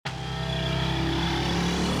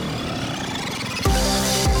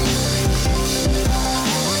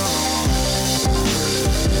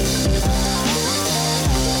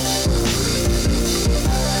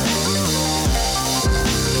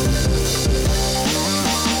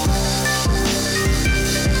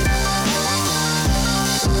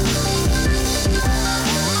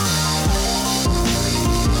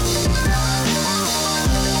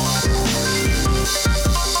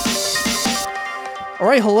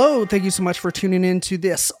right, hello. Thank you so much for tuning in to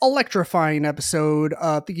this electrifying episode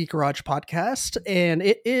of the Geek Garage podcast. And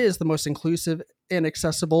it is the most inclusive and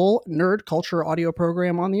accessible nerd culture audio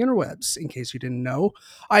program on the interwebs, in case you didn't know.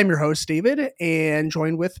 I'm your host, David, and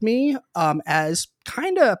joined with me as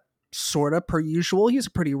kind of, sort of per usual, he's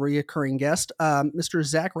a pretty reoccurring guest, Mr.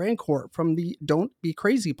 Zack Rancourt from the Don't Be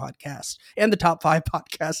Crazy podcast and the Top 5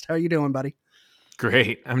 podcast. How you doing, buddy?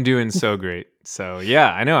 Great. I'm doing so great. So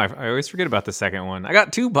yeah, I know. I always forget about the second one. I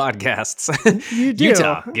got 2 podcasts. You do.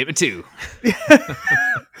 Utah, give it 2.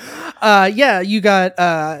 Yeah, you got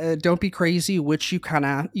Don't Be Crazy, which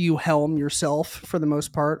you helm yourself for the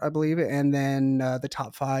most part, I believe, and then the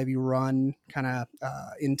Top 5 you run kind of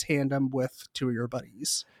in tandem with 2 of your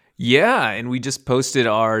buddies. Yeah, and we just posted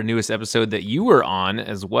our newest episode that you were on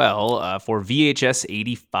as well for VHS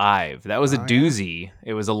 85. That was a doozy. Yeah.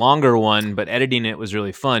 It was a longer one, but editing it was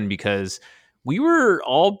really fun because we were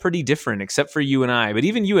all pretty different except for you and I. But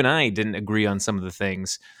even you and I didn't agree on some of the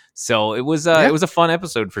things. So it was a fun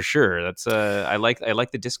episode for sure. That's I like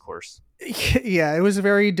the discourse. Yeah, it was a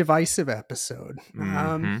very divisive episode.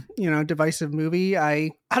 Mm-hmm. Divisive movie.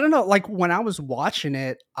 I don't know. Like when I was watching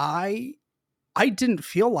it, I didn't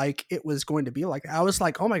feel like it was going to be like that. I was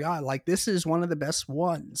like, oh my God, like this is one of the best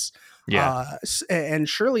ones. Yeah. And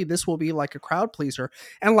surely this will be like a crowd pleaser.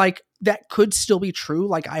 And like, that could still be true.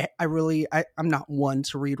 Like I'm not one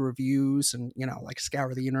to read reviews and, like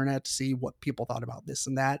scour the internet to see what people thought about this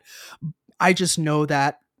and that. I just know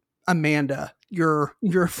that Amanda, your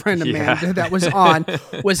friend Amanda that was on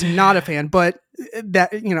was not a fan, but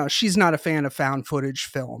that, she's not a fan of found footage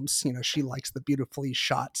films. She likes the beautifully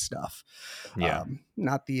shot stuff. Yeah.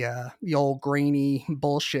 Not the old grainy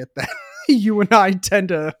bullshit that you and I tend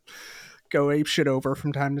to go apeshit over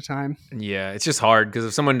from time to time. Yeah, it's just hard because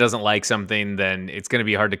if someone doesn't like something, then it's going to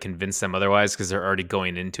be hard to convince them otherwise because they're already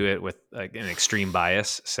going into it with like an extreme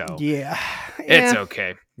bias. So yeah. It's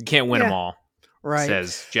okay. You can't win them all. Right.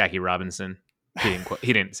 Says Jackie Robinson.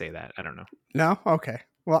 He didn't say that. I don't know. No? Okay.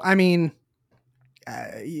 Well, I mean,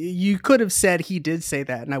 you could have said he did say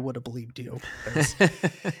that and I would have believed you.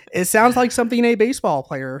 It sounds like something a baseball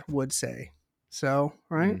player would say. So,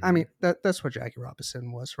 right? Mm-hmm. I mean, that's what Jackie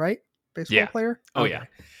Robinson was, right? Baseball player? Oh, okay. Yeah.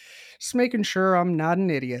 Just making sure I'm not an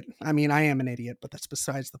idiot. I mean, I am an idiot, but that's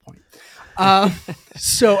besides the point.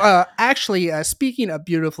 Actually, speaking of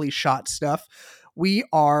beautifully shot stuff, we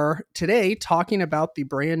are today talking about the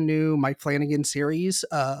brand new Mike Flanagan series,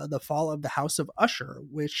 The Fall of the House of Usher,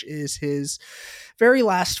 which is his very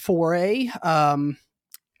last foray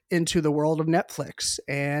into the world of Netflix.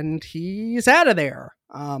 And he's out of there.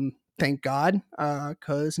 Thank God,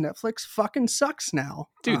 because Netflix fucking sucks now.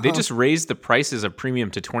 Dude, they just raised the prices of premium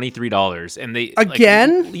to $23, and they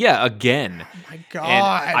again. Again. Oh my God!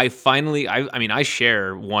 And I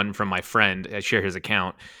share one from my friend. I share his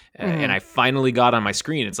account, and I finally got on my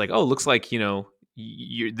screen. It's like, oh, looks like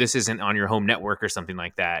this isn't on your home network or something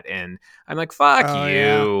like that. And I'm like, fuck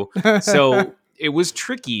you. Yeah. So it was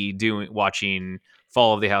tricky watching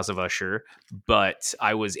Fall of the House of Usher, but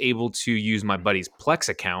I was able to use my buddy's Plex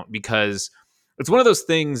account because it's one of those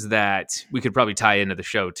things that we could probably tie into the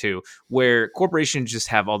show too, where corporations just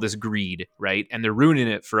have all this greed, right? And they're ruining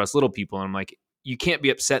it for us little people. And I'm like, you can't be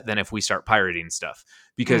upset then if we start pirating stuff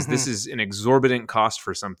because this is an exorbitant cost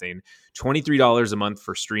for something. $23 a month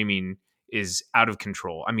for streaming is out of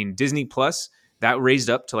control. I mean, Disney Plus, that raised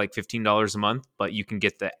up to like $15 a month, but you can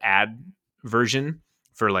get the ad version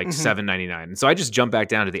for like $7.99. And so I just jumped back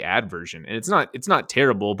down to the ad version, and it's not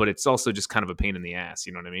terrible, but it's also just kind of a pain in the ass.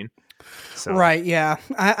 You know what I mean? So. Right. Yeah.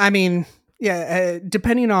 I mean, yeah,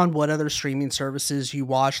 depending on what other streaming services you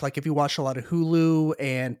watch, like if you watch a lot of Hulu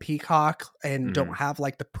and Peacock and don't have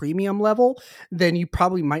like the premium level, then you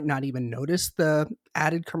probably might not even notice the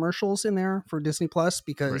added commercials in there for Disney Plus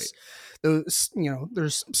because those,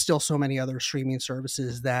 there's still so many other streaming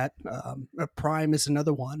services that Prime is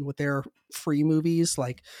another one with their free movies.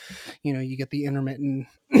 Like, you get the intermittent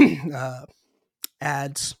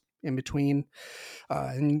ads in between,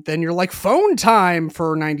 and then you're like, phone time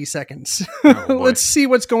for 90 seconds. Let's see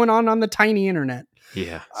what's going on the tiny internet.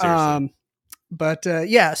 Yeah, seriously.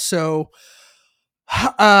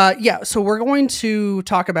 So we're going to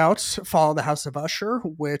talk about Fall of the House of Usher,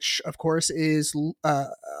 which of course is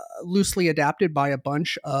loosely adapted by a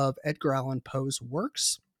bunch of Edgar Allan Poe's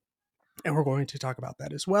works, and we're going to talk about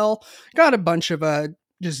that as well. Got a bunch of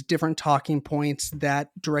just different talking points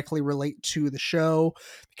that directly relate to the show,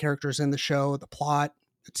 the characters in the show, the plot,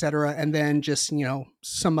 etc. And then just,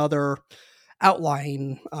 some other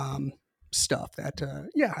outlying stuff that,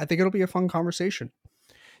 I think it'll be a fun conversation.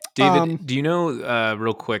 David, do you know,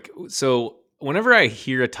 real quick, so whenever I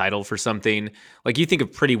hear a title for something, like you think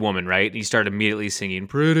of Pretty Woman, right? And you start immediately singing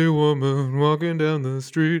Pretty Woman walking down the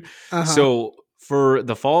street. Uh-huh. So for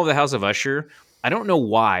The Fall of the House of Usher, I don't know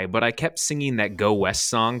why, but I kept singing that Go West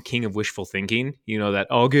song, King of Wishful Thinking. You know, that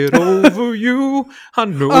I'll get over you. I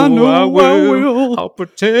know I will. I'll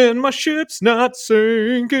pretend my ship's not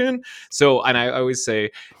sinking. So, and I always say,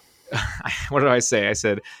 what did I say? I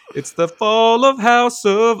said, it's the fall of House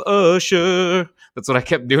of Usher. That's what I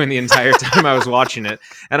kept doing the entire time I was watching it.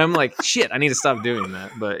 And I'm like, shit, I need to stop doing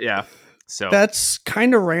that. But yeah. So That's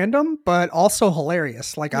kind of random, but also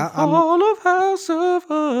hilarious. Like the I'm fall of House of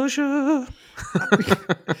Usher.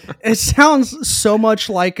 it sounds so much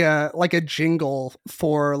like a jingle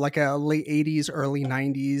for like a late 80s, early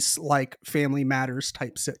 90s like Family Matters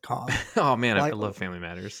type sitcom. Oh man, I Like love Family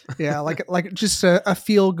Matters. yeah, like just a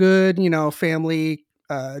feel good, family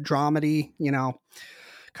dramedy,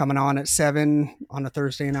 coming on at 7 on a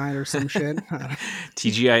Thursday night or some shit.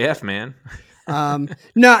 TGIF, man.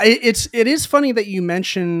 No, it is funny that you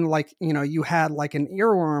mentioned like you had like an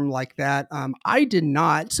earworm like that. I did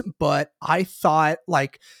not, but I thought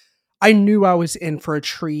like I knew I was in for a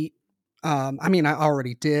treat. I mean, I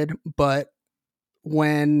already did, but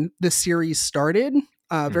when the series started,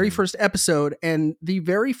 very Mhm. first episode, and the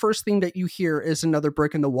very first thing that you hear is Another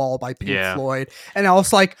Brick in the Wall by Pink Yeah. Floyd. And I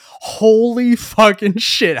was like, holy fucking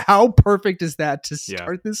shit. How perfect is that to Yeah.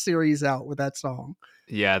 start this series out with that song?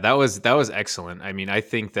 Yeah, that was excellent. I mean, I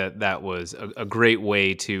think that was a great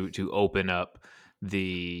way to open up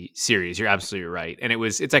the series. You're absolutely right, and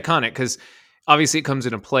it's iconic because obviously it comes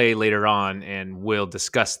into play later on, and we'll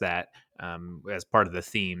discuss that as part of the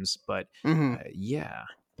themes. But Mm-hmm. yeah,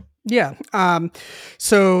 Yeah.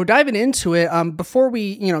 So diving into it, before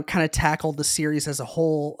we, kind of tackle the series as a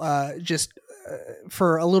whole, just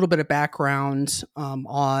for a little bit of background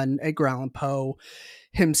on Edgar Allan Poe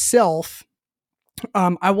himself,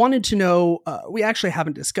 I wanted to know, we actually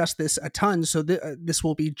haven't discussed this a ton, so this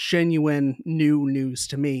will be genuine new news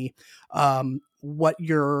to me, what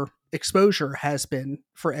your exposure has been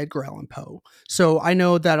for Edgar Allan Poe. So I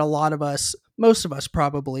know that a lot of us, most of us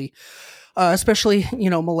probably, especially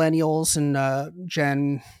millennials and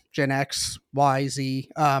Gen X, Y, Z,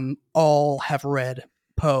 all have read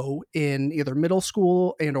Poe in either middle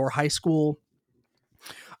school and or high school.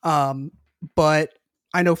 But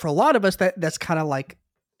I know for a lot of us that's kind of like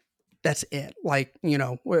that's it. Like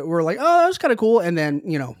we're like, oh, that's kind of cool, and then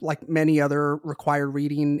like many other required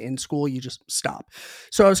reading in school, you just stop.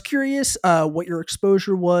 So I was curious what your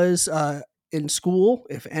exposure was in school,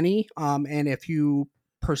 if any, and if you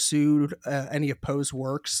pursued any of Poe's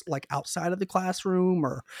works like outside of the classroom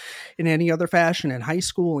or in any other fashion in high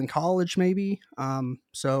school and college, maybe.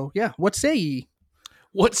 So yeah, what say ye?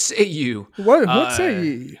 what say you? What say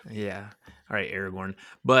ye? Yeah. All right, Aragorn.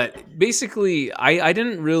 But basically, I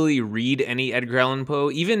didn't really read any Edgar Allan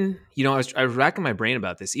Poe. Even, I was racking my brain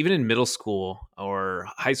about this. Even in middle school or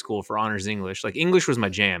high school for honors English, like English was my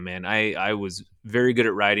jam, man. I was very good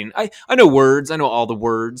at writing. I know words. I know all the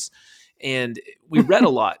words. And we read a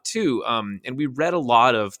lot too. And we read a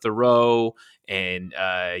lot of Thoreau and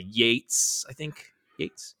Yeats, I think.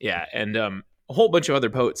 Yeats? Yeah. And a whole bunch of other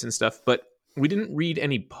poets and stuff. But we didn't read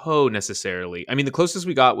any Poe necessarily. I mean, the closest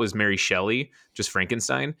we got was Mary Shelley, just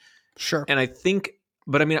Frankenstein. Sure. And I think,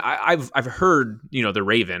 but I mean, I've heard, The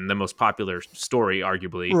Raven, the most popular story,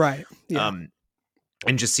 arguably. Right. Yeah.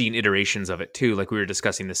 And just seeing iterations of it too. Like we were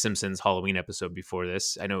discussing the Simpsons Halloween episode before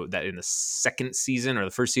this. I know that in the second season or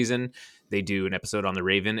the first season, they do an episode on the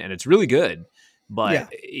Raven, and it's really good.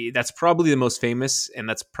 But that's probably the most famous, and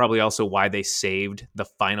that's probably also why they saved the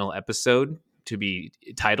final episode to be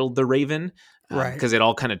titled The Raven, Right. because it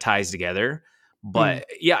all kind of ties together. But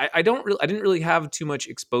yeah, I didn't really have too much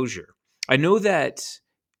exposure. I know that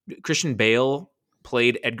Christian Bale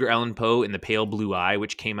played Edgar Allan Poe in The Pale Blue Eye,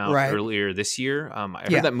 which came out earlier this year. I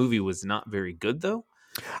heard that movie was not very good though.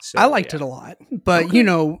 So, I liked it a lot, but Okay.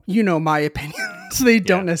 my opinions, they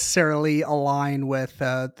don't necessarily align with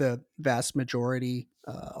the vast majority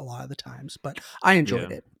a lot of the times, but I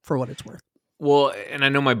enjoyed it for what it's worth. Well, and I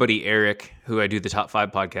know my buddy Eric, who I do the Top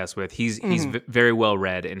 5 podcast with, he's very well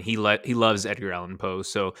read, and he loves Edgar Allan Poe,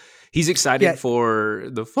 so he's excited for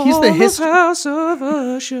the fall of House of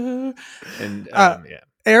Usher. And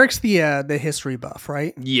Eric's the history buff,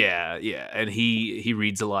 right? Yeah, and he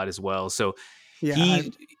reads a lot as well. So yeah,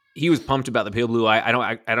 he was pumped about the Pale Blue Eye. I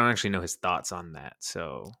don't actually know his thoughts on that.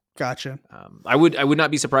 So gotcha. I would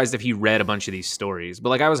not be surprised if he read a bunch of these stories. But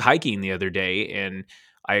like I was hiking the other day, and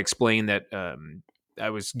I explained that I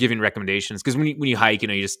was giving recommendations because when you hike,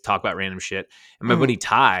 you just talk about random shit. And my buddy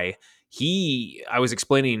Ty, I was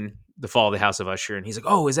explaining The Fall of the House of Usher, and he's like,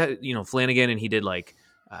 oh, is that, Flanagan? And he did like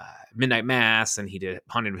Midnight Mass, and he did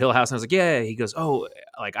Haunted Hill House. And I was like, yeah. He goes, oh,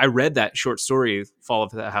 like I read that short story, Fall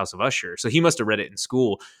of the House of Usher. So he must have read it in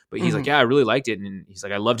school. But he's like, yeah, I really liked it. And he's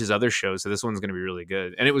like, I loved his other shows, so this one's going to be really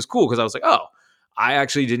good. And it was cool because I was like, oh, I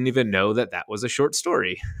actually didn't even know that was a short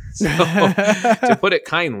story. So to put it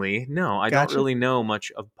kindly, no, I don't really know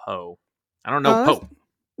much of Poe. I don't know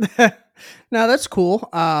Poe. No, that's cool.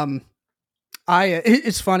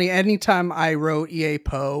 It's funny. Anytime I wrote EA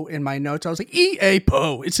Poe in my notes, I was like, EA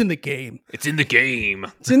Poe, it's in the game. It's in the game.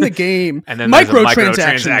 It's in the game. And then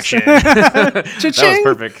microtransaction. That was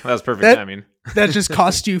perfect. That was perfect timing. That just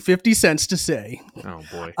cost you 50 cents to say. Oh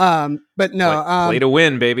boy. But no. Play to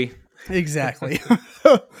win, baby. Exactly.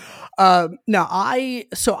 No,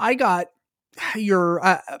 I got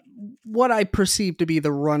your what I perceive to be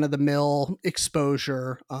the run of the mill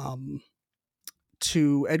exposure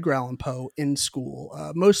to Edgar Allan Poe in school.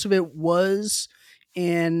 Most of it was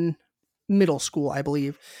in middle school, I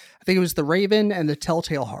believe. I think it was The Raven and The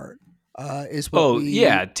Telltale Heart.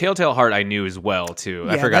 Telltale Heart I knew as well too.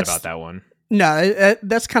 I forgot about that one. No,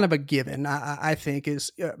 that's kind of a given. I think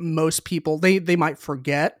is most people they might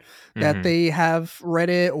forget that they have read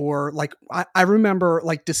it, or like I remember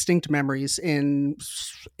like distinct memories in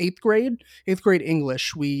eighth grade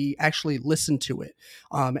English. We actually listened to it,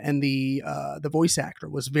 and the voice actor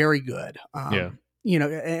was very good. And you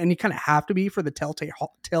kind of have to be for the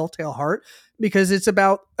Telltale Heart, because it's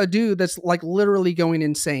about a dude that's like literally going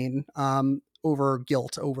insane over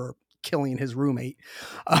guilt over killing his roommate.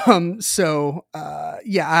 I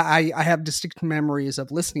have distinct memories of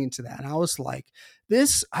listening to that, and I was like,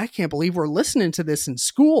 I can't believe we're listening to this in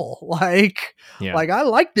school. Like I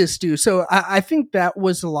like this dude. So I think that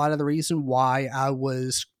was a lot of the reason why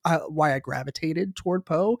I gravitated toward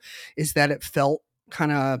Poe, is that it felt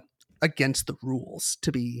kind of against the rules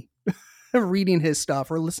to be reading his stuff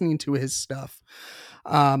or listening to his stuff.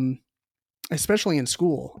 Especially in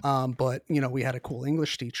school. But we had a cool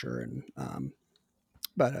English teacher, and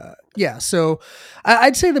so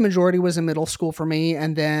I'd say the majority was in middle school for me,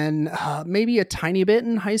 and then maybe a tiny bit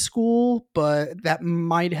in high school, but that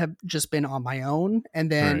might have just been on my own.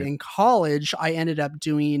 And then in college, I ended up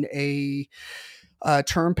doing a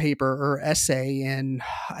term paper or essay, and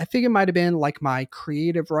I think it might have been like my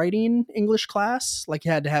creative writing English class. Like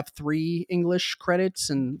you had to have 3 English credits,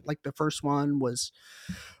 and like the first one was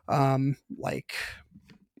like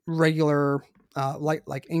regular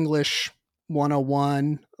like English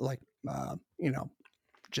 101, like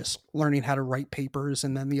just learning how to write papers,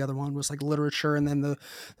 and then the other one was like literature, and then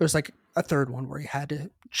there's like a third one where you had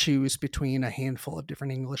to choose between a handful of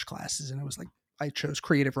different English classes, and it was like I chose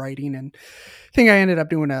creative writing, and I think I ended up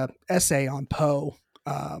doing a essay on Poe.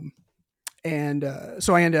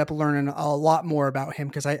 So I ended up learning a lot more about him,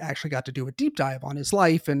 because I actually got to do a deep dive on his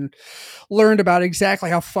life and learned about exactly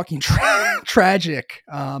how fucking tragic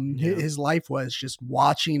his life was, just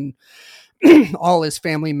watching all his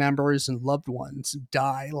family members and loved ones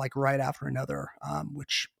die like right after another,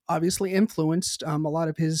 which obviously influenced a lot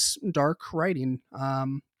of his dark writing.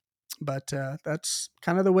 But that's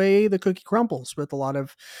kind of the way the cookie crumbles with a lot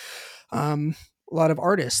of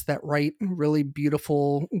artists that write really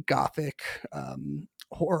beautiful gothic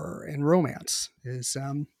horror and romance. Is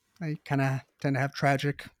they kind of tend to have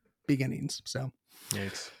tragic beginnings. So,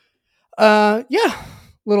 yikes. A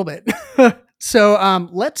little bit. So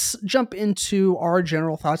let's jump into our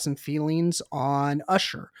general thoughts and feelings on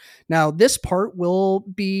Usher. Now, this part we're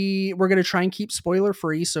going to try and keep spoiler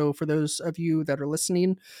free. So for those of you that are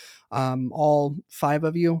listening, all 5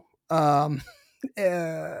 of you, like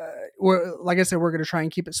I said, we're going to try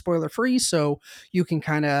and keep it spoiler free, so you can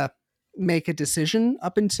kind of make a decision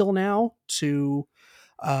up until now to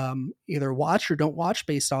either watch or don't watch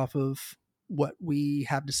based off of what we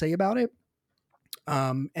have to say about it.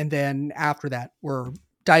 And then after that, we're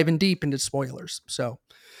diving deep into spoilers. So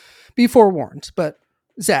be forewarned. But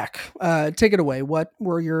Zach, take it away. What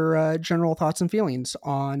were your general thoughts and feelings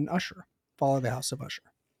on Usher, Fall of the House of Usher?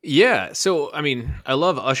 Yeah, so I mean, I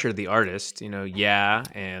love Usher the artist,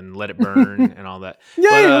 and Let It Burn and all that.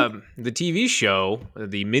 The TV show,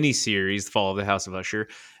 the miniseries, Fall of the House of Usher.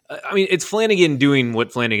 I mean, it's Flanagan doing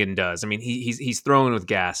what Flanagan does. I mean, he's throwing with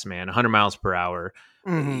gas, man, 100 miles per hour.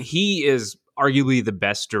 Mm-hmm. He is arguably the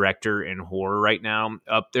best director in horror right now,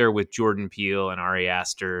 up there with Jordan Peele and Ari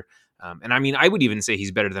Aster. And I mean, I would even say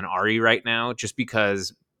he's better than Ari right now, just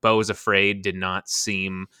because Beau's Afraid did not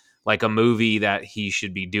seem like a movie that he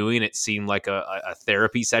should be doing. It seemed like a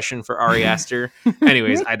therapy session for Ari Aster.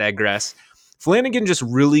 Anyways, I digress. Flanagan just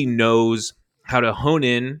really knows how to hone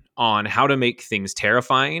in on how to make things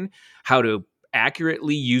terrifying, how to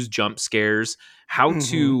accurately use jump scares, how Mm-hmm.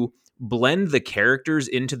 to blend the characters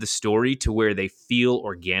into the story to where they feel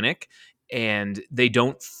organic and they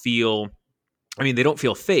don't feel, I mean, they don't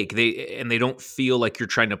feel fake. They don't feel like you're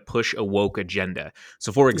trying to push a woke agenda.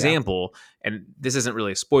 So, for Yeah. example, and this isn't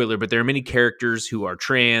really a spoiler, but there are many characters who are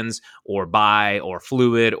trans or bi or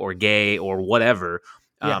fluid or gay or whatever,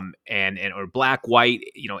 Yeah. and or black, white,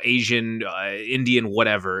 Asian, Indian,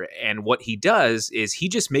 whatever. And what he does is he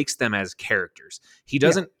just makes them as characters. Yeah. He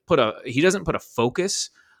doesn't put a focus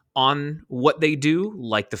on what they do,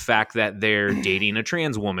 like the fact that they're dating a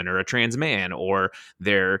trans woman or a trans man, or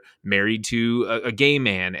they're married to a gay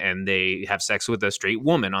man and they have sex with a straight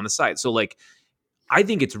woman on the side. So, like, I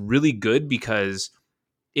think it's really good because,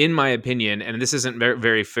 in my opinion, and this isn't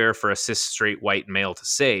very fair for a cis straight white male to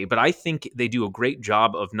say, but I think they do a great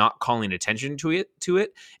job of not calling attention to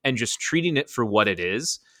it and just treating it for what it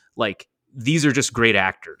is. Like, these are just great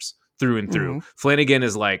actors through and through. Mm-hmm. Flanagan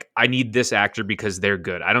is like, I need this actor because they're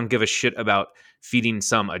good. I don't give a shit about feeding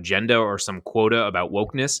some agenda or some quota about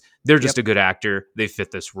wokeness. They're just Yep. a good actor. They fit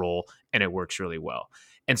this role and it works really well.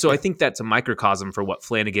 And so I Yeah. think that's a microcosm for what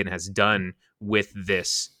Flanagan has done with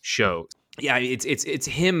this show. Yeah, it's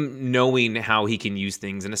him knowing how he can use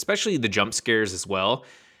things, and especially the jump scares as well.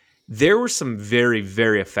 There were some very,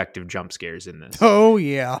 very effective jump scares in this. Oh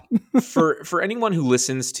yeah. For anyone who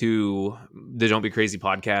listens to the Don't Be Crazy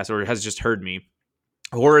podcast or has just heard me,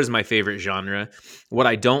 horror is my favorite genre. What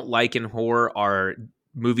I don't like in horror are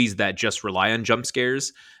movies that just rely on jump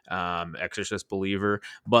scares. Exorcist, Believer,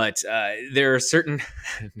 but there are certain.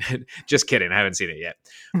 Just kidding, I haven't seen it yet.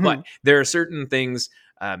 Mm-hmm. But there are certain things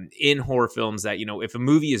in horror films that, if a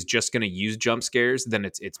movie is just going to use jump scares, then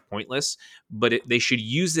it's pointless. But they should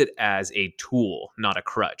use it as a tool, not a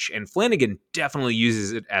crutch. And Flanagan definitely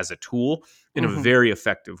uses it as a tool in a Mm-hmm. very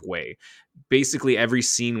effective way. Basically, every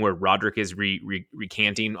scene where Roderick is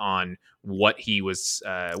recanting on what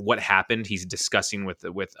what happened, he's discussing with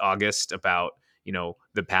August about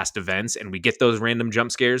the past events, and we get those random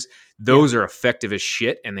jump scares. Yeah. Those are effective as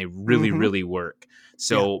shit, and they really, Mm-hmm. really work. Yeah.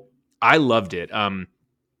 So I loved it.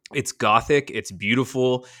 It's gothic, it's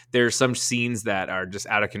beautiful. There are some scenes that are just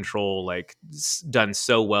out of control, like done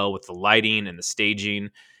so well with the lighting and the staging,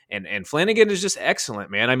 and Flanagan is just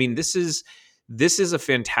excellent, man. I mean, this is a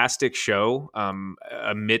fantastic show,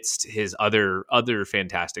 amidst his other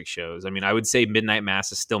fantastic shows. I mean, I would say Midnight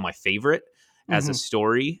Mass is still my favorite as a Mm-hmm.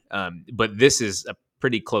 story, but this is a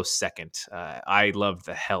pretty close second. I loved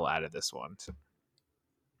the hell out of this one.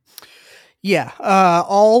 Yeah,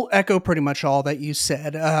 I'll echo pretty much all that you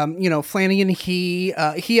said. Flanagan, he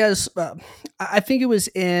has, I think it was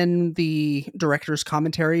in the director's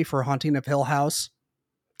commentary for Haunting of Hill House.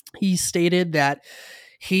 He stated that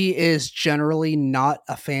he is generally not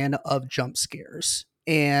a fan of jump scares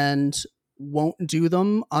and won't do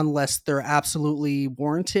them unless they're absolutely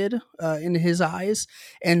warranted in his eyes.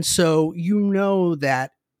 And so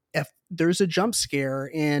that if there's a jump scare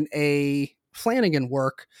in a Flanagan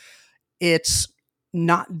work, it's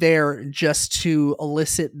not there just to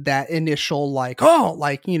elicit that initial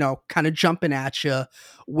kind of jumping at you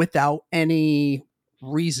without any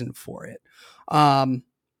reason for it. Um,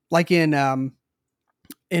 like in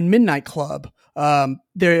Midnight Club,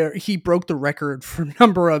 there he broke the record for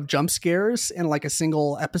number of jump scares in like a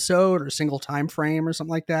single episode or single time frame or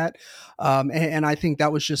something like that. And I think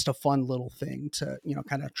that was just a fun little thing to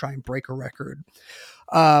kind of try and break a record.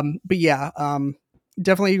 But yeah,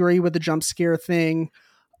 definitely agree with the jump scare thing.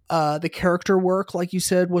 The character work, like you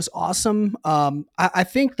said, was awesome. I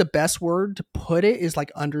think the best word to put it is like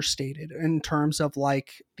understated in terms of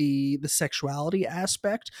like the sexuality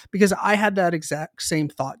aspect, because I had that exact same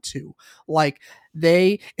thought too. Like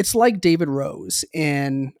it's like David Rose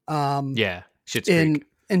Yeah, Schitt's in Creek.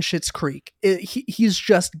 in Schitt's Creek. He's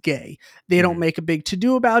just gay. They don't Mhm. make a big to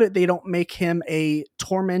do about it. They don't make him a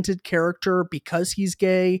tormented character because he's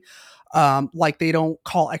gay. Like they don't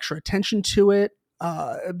call extra attention to it.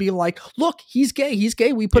 Be like, look, he's gay. He's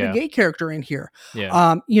gay. We put a Yeah, gay character in here.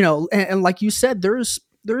 yeah, And like you said,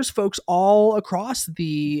 there's folks all across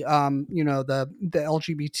the the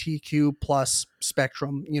LGBTQ plus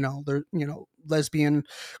spectrum. They're lesbian,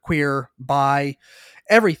 queer, bi,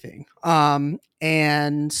 everything. And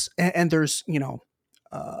there's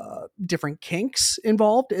different kinks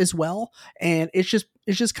involved as well, and it's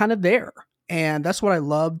just kind of there. And that's what I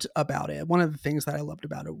loved about it. One of the things that I loved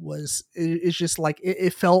about it was it's just like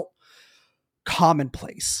it felt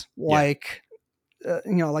commonplace, yeah. like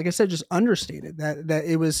like I said, just understated, that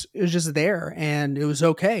it was just there and it was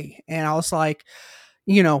okay. And I was like,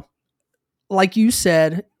 you know like you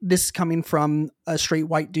said, this is coming from a straight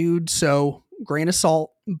white dude, so grain of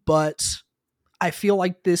salt, but I feel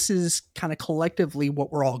like this is kind of collectively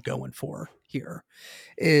what we're all going for here,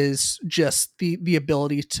 is just the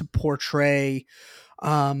ability to portray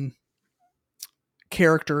um,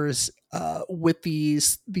 characters with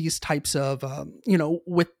these types of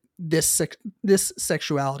with this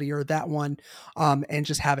sexuality or that one, and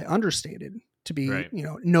just have it understated to be Right.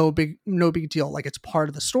 no big deal. Like, it's part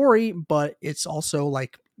of the story, but it's also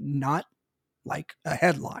like not like a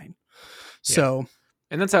headline. Yeah. So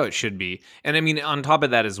And that's how it should be. And I mean, on top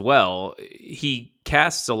of that as well, he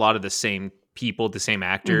casts a lot of the same people, the same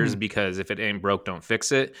actors, mhm, because if it ain't broke, don't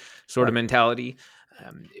fix it sort of right. mentality.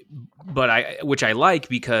 Um, which I like,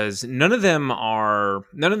 because none of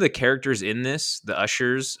the characters in this, the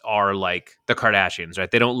Ushers, are like the Kardashians, right?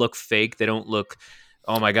 They don't look fake. They don't look,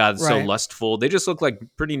 oh my God, so Right. lustful. They just look like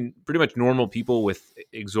pretty much normal people with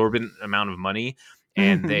exorbitant amount of money,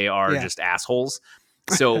 and Hmm. they are Yeah. just assholes.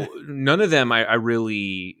 So none of them I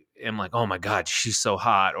really am like, oh my God, she's so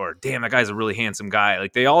hot, or damn, that guy's a really handsome guy.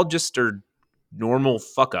 Like, they all just are normal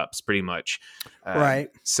fuck ups pretty much. Right.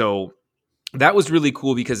 So that was really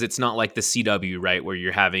cool, because it's not like the CW, right, where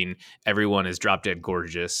you're having everyone is drop dead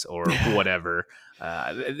gorgeous or whatever.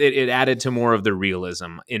 It added to more of the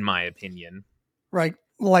realism, in my opinion. Right.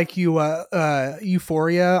 Like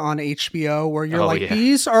Euphoria on HBO, where you're Oh like, yeah.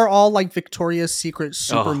 these are all like Victoria's Secret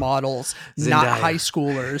Oh, supermodels, not high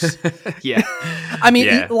Zendaya. schoolers. Yeah. I mean,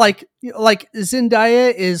 Yeah. like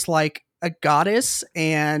Zendaya is like a goddess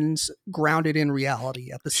and grounded in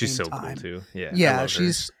reality at the She's same so cool time. too. Yeah, I Yeah, love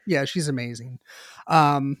her. she's amazing.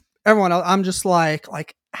 Everyone else, I'm just like,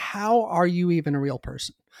 how are you even a real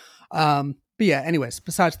person? But yeah, anyways,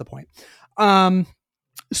 besides the point. Um,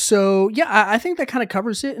 so yeah, I think that kind of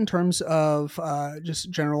covers it in terms of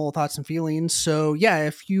just general thoughts and feelings. So yeah,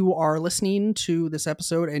 if you are listening to this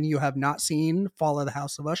episode and you have not seen Fall of the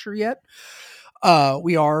House of Usher yet,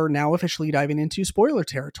 we are now officially diving into spoiler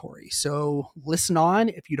territory. So listen on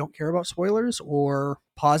if you don't care about spoilers, or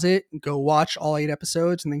pause it, go watch all 8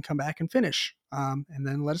 episodes, and then come back and finish. And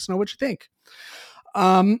then let us know what you think.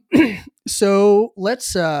 Um, so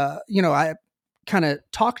let's, I kind of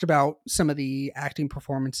talked about some of the acting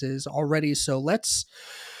performances already. So let's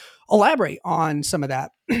elaborate on some of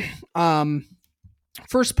that. um,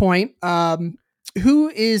 First point, who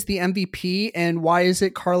is the MVP and why is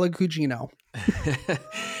it Carla Gugino?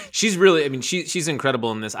 She's really, I mean, she's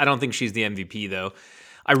incredible in this. I don't think she's the MVP though.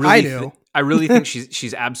 I do. I really think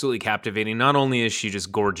she's absolutely captivating. Not only is she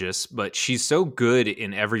just gorgeous, but she's so good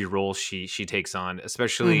in every role she takes on,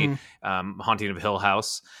 especially Hmm. Haunting of Hill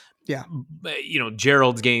House. Yeah.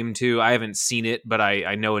 Gerald's Game too. I haven't seen it, but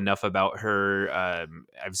I know enough about her.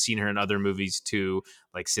 I've seen her in other movies too,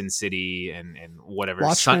 like Sin City and whatever.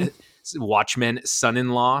 Watchmen. Watchmen,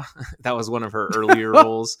 Son-in-Law. That was one of her earlier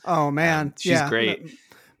roles. Oh man. She's Yeah. great.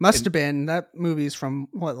 Must have been, that movie's from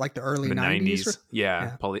what, like the early The 90s? 90s.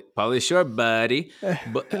 Yeah, Yeah. Polly Shore, buddy.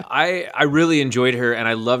 But I really enjoyed her, and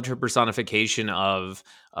I loved her personification of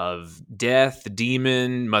death, the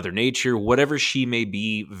demon, Mother Nature, whatever she may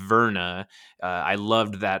be, Verna. I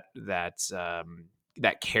loved that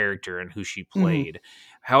character and who she Hmm. played.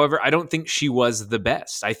 However, I don't think she was the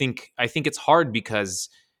best. I think it's hard, because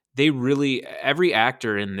every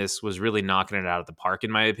actor in this was really knocking it out of the park,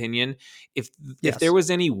 in my opinion. If there Yes. was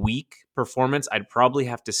any weak performance, I'd probably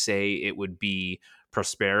have to say it would be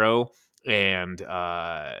Prospero and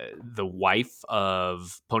the wife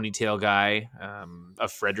of Ponytail Guy,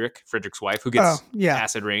 of Frederick's wife, who Oh gets yeah.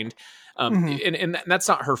 acid rained. Hmm. And that's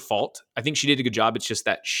not her fault. I think she did a good job. It's just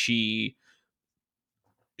that she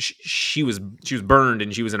was burned,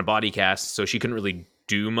 and she was in a body cast, so she couldn't really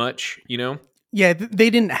do much. Yeah, they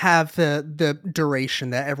didn't have the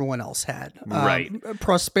duration that everyone else had. Right.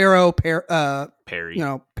 Prospero, Perry.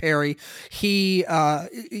 Perry, he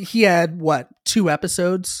had what, 2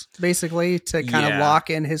 episodes basically to kind of Yeah. lock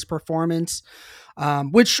in his performance,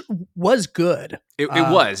 which was good. It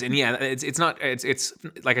was, and yeah, it's not, it's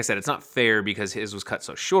like I said, it's not fair because his was cut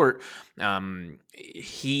so short.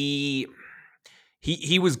 He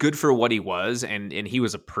was good for what he was, and he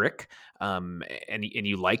was a prick. And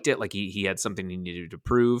you liked it, like he had something he needed to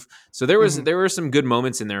prove. So there Mhm. were some good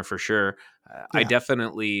moments in there for sure. Yeah.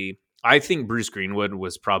 I think Bruce Greenwood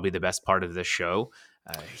was probably the best part of this show.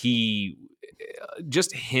 He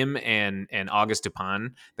just him and August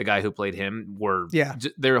Dupin, the guy who played him, were Yeah.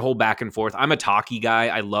 their whole back and forth. I'm a talkie guy.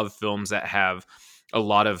 I love films that have a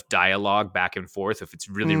lot of dialogue back and forth if it's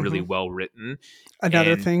really really Mhm. well written.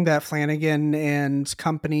 Another And thing that Flanagan and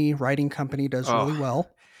writing company, does oh really well.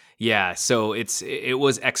 yeah, so it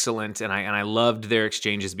was excellent, and I loved their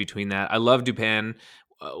exchanges between that. I love Dupin.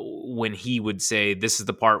 when he would say, "This is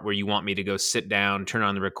the part where you want me to go sit down, turn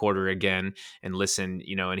on the recorder again, and listen,"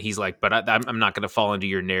 and he's like, "But I'm not going to fall into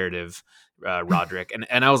your narrative, Roderick."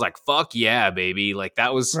 And I was like, "Fuck yeah, baby!" Like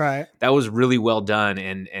Right. that was really well done,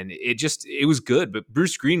 and it was good. But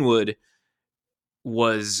Bruce Greenwood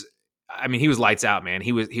was, I mean, he was lights out, man.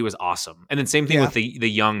 He was awesome. And then same thing Yeah. with the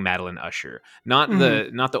young Madeline Usher,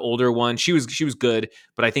 Mhm. not the older one. She was good,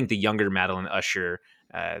 but I think the younger Madeline Usher,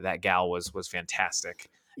 that gal was fantastic,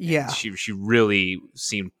 and Yeah. she really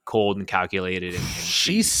seemed cold and calculated, and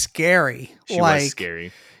She's scary. she was Like,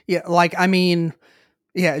 scary. yeah, like I mean,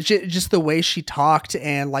 yeah, just the way she talked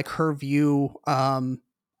and like her view.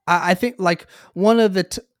 I think like one of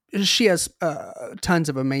the she has tons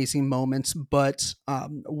of amazing moments, but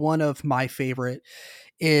one of my favorite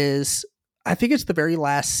is I think it's the very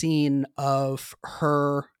last scene of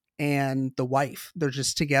her and the wife. They're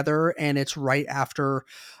just together, and it's right after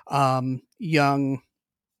young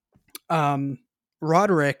um,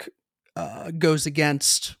 Roderick goes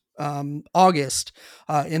against August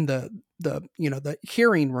in the the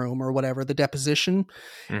hearing room or whatever, the deposition,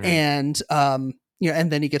 Hmm. and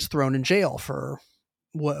and then he gets thrown in jail for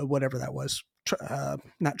whatever that was,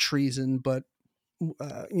 not treason, but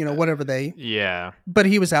whatever they. Yeah, But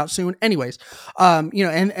he was out soon, anyways.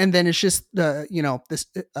 And then it's just the this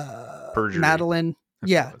perjury. Madeline. That's what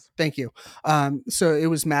it Yeah, was. thank you. So it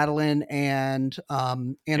was Madeline and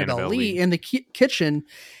Annabelle Annabelle Lee Lee. in the kitchen,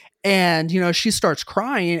 and she starts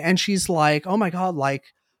crying, and she's like, "Oh my god, like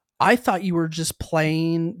I thought you were just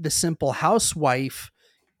playing the simple housewife,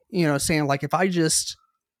 saying like if I just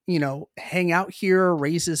hang out here,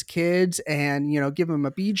 raise his kids, and give him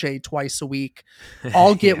a BJ twice a week,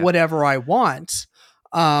 I'll get Yeah, whatever I want.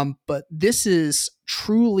 But this is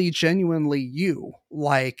truly, genuinely you.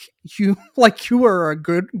 Like you, like you are a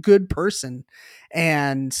good person,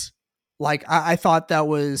 and like I thought that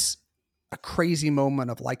was a crazy moment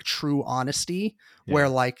of like true honesty where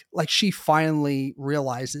yeah. like she finally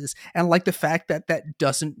realizes, and like the fact that that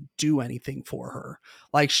doesn't do anything for her,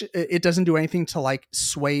 like it doesn't do anything to like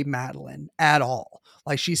sway Madeline at all.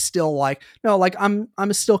 Like she's still like, no, like I'm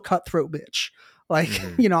a still cutthroat bitch. Like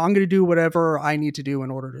Hmm. I'm gonna do whatever I need to do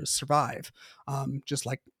in order to survive, just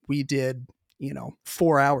like we did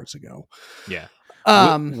 4 hours ago. Yeah.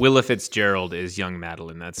 um Willa Fitzgerald is young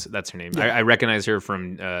Madeline. That's her name. yeah. I recognize her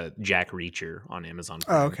from Jack Reacher on Amazon Oh,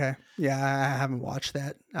 Prime. okay. Yeah, I haven't watched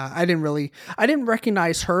that. I didn't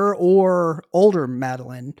recognize her or older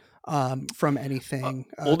Madeline from anything.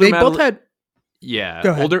 Older They both Madeline, had. yeah,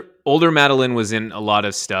 Go ahead. older Madeline was in a lot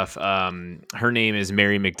of stuff. Her name is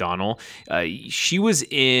Mary McDonnell. She was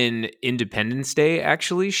in Independence Day.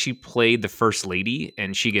 Actually, she played the first lady,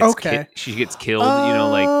 and Okay. she gets killed.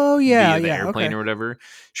 Like Oh yeah, via the yeah. airplane Okay, or whatever.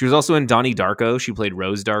 She was also in Donnie Darko. She played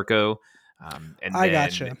Rose Darko. And I then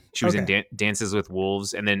gotcha. she was in Okay, Dances with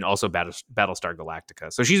Wolves, and then also Battlestar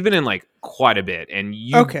Galactica. So she's been in like quite a bit. And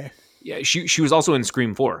okay. yeah, she was also in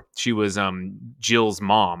Scream 4. She was Jill's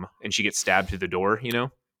mom, and she gets stabbed through the door.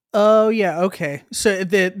 Oh yeah, okay. So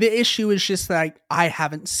the issue is just that I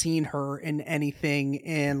haven't seen her in anything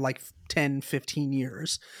in like 10, 15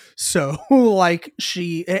 years. So like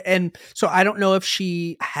and so I don't know if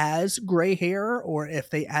she has gray hair or if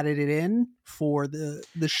they added it in for the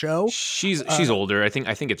show. She's Uh older. I think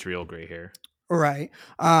it's real gray hair. right.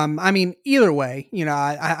 I mean, either way,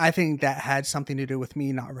 I think that had something to do with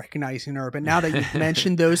me not recognizing her. But now that you've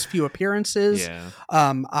mentioned those few appearances, Yeah.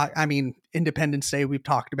 I mean, Independence Day, we've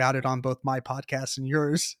talked about it on both my podcast and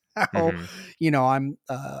yours. How, Hmm. I'm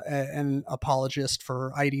an apologist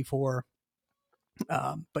for ID4.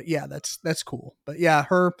 But yeah, that's cool. But yeah,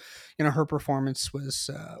 her performance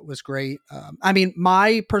was great. I mean,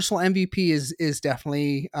 my personal MVP is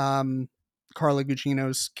definitely Carla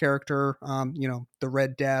Gugino's character. The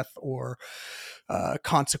Red Death or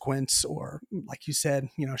Consequence, or like you said,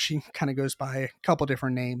 she kind of goes by a couple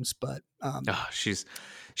different names, but Oh,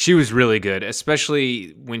 she was really good,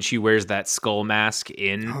 especially when she wears that skull mask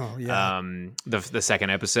in oh yeah, the second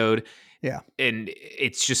episode. yeah, And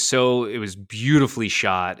it's just so, it was beautifully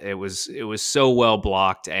shot. It was so well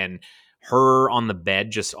blocked, and her on the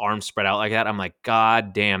bed, just arms spread out like that. I'm like,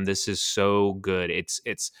 God damn, this is so good.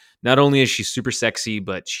 It's not only is she super sexy,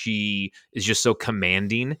 but she is just so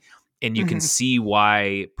commanding, and you can hmm, see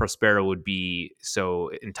why Prospero would be so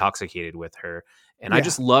intoxicated with her. And I yeah,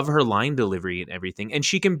 just love her line delivery and everything. And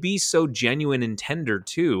she can be so genuine and tender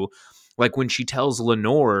too, like when she tells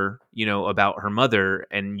Lenore, about her mother,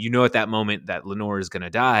 and at that moment that Lenore is going to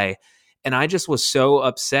die. And I just was so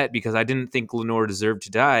upset because I didn't think Lenore deserved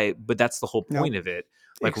to die, but that's the whole nope, point of it.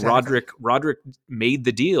 Like exactly, Roderick made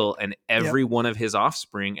the deal, and yep, every one of his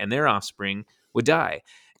offspring and their offspring would die.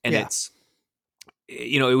 And Yeah. it's,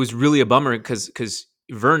 it was really a bummer because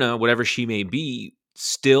Verna, whatever she may be,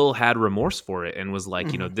 still had remorse for it and was like,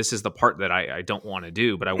 Hmm. this is the part that I don't want to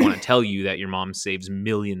do, but I want to tell you that your mom saves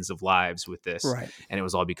millions of lives with this, Right. and it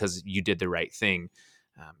was all because you did the right thing.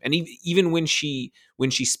 And even when she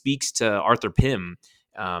speaks to Arthur Pym,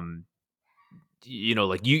 um,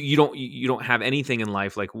 like you don't have anything in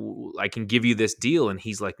life, like, I can give you this deal, and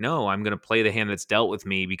he's like, no, I'm going to play the hand that's dealt with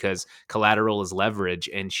me because collateral is leverage.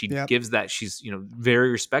 And she Yep. gives that, she's very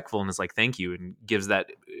respectful and is like, thank you, and gives that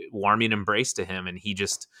warming embrace to him, and he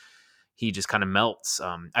just kind of melts.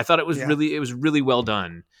 I thought Yeah. it was really well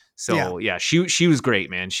done. Yeah. So yeah, she was great,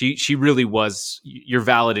 man. She really was. You're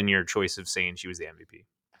valid in your choice of saying she was the MVP.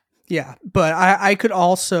 Yeah, but I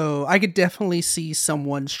could definitely see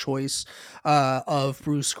someone's choice of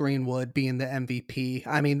Bruce Greenwood being the MVP.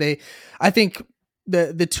 I mean, I think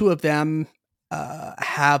the two of them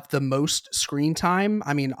have the most screen time.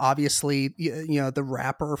 I mean, obviously, the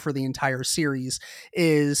rapper for the entire series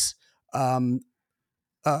is um,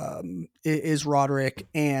 is Roderick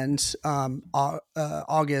and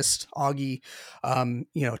August Augie,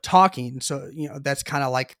 talking. So that's kind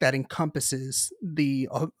of like that encompasses the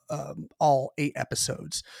all 8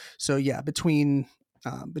 episodes. So yeah, between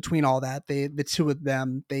all that, the two of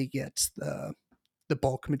them, they get the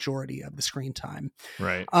bulk majority of the screen time.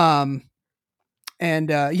 Right. Um,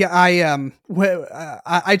 and yeah,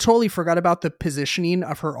 I totally forgot about the positioning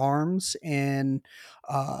of her arms and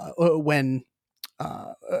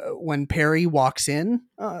when Perry walks in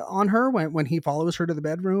on her when he follows her to the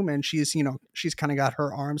bedroom and she's kind of got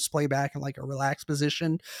her arms play back in like a relaxed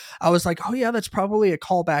position. I was like, oh yeah, that's probably a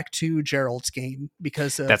callback to Gerald's game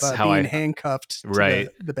because of That's how being I handcuffed to right.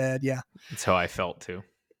 the bed. Yeah, That's how I felt too.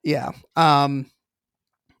 yeah.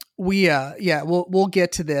 We'll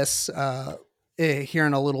get to this here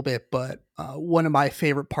in a little bit, but one of my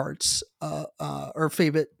favorite parts or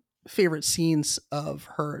favorite scenes of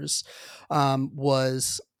hers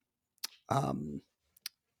was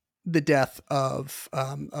the death of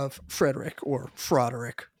Frederick or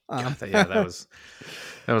Froderick. God, yeah, that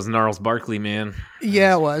was Gnarls Barkley, man. That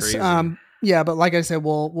Yeah, was it was. crazy. Yeah, but like I said,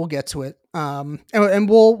 we'll get to it. And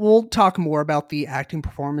we'll talk more about the acting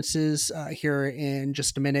performances here in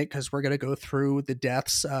just a minute because we're gonna go through the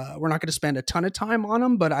deaths. We're not gonna spend a ton of time on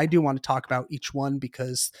them, but I do want to talk about each one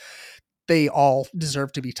because they all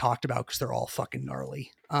deserve to be talked about because they're all fucking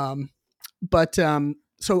gnarly. But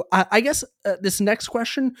so I guess this next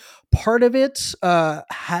question, part of it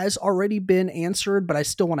has already been answered, but I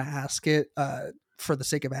still want to ask it for the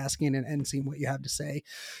sake of asking and seeing what you have to say.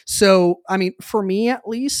 So, I mean, for me at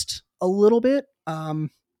least, a little bit.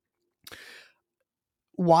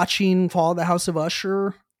 Watching Fall of the House of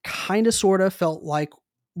Usher kind of sort of felt like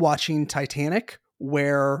watching Titanic,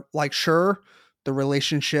 where, like, sure, the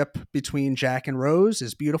relationship between Jack and Rose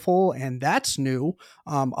is beautiful and that's new,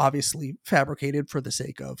 obviously fabricated for the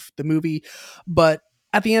sake of the movie. But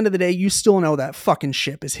at the end of the day, you still know that fucking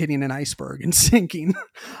ship is hitting an iceberg and sinking.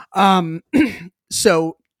 um,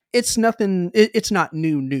 so it's nothing, it's not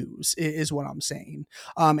new news, is what I'm saying.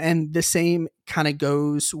 And the same kind of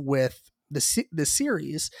goes with the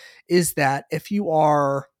series, is that if you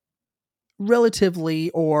are relatively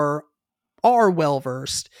or are well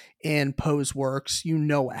versed in Poe's works, you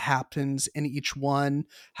know what happens in each one,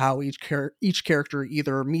 how each character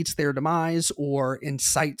either meets their demise or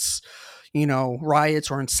incites, riots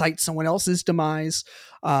or incites someone else's demise.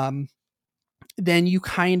 Then you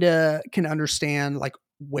kind of can understand like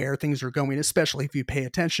where things are going, especially if you pay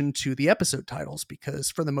attention to the episode titles, because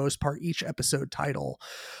for the most part, each episode title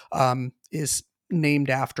is named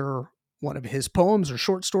after one of his poems or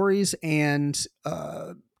short stories and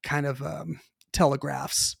kind of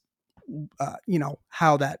telegraphs,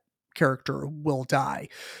 how that character will die.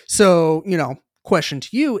 So, question to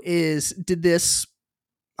you is, did this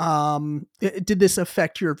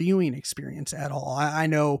affect your viewing experience at all? I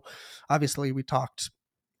know obviously we talked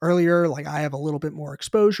earlier, like I have a little bit more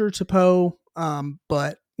exposure to Poe,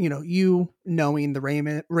 but you knowing the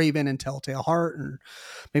Raven and Telltale Heart and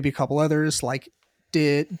maybe a couple others, like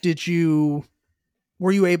did you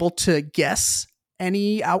were you able to guess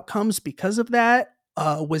any outcomes because of that?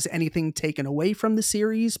 Was anything taken away from the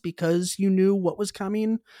series because you knew what was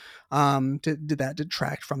coming? Did that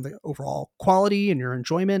detract from the overall quality and your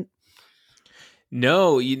enjoyment?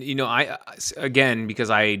 No, again, because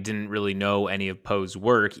I didn't really know any of Poe's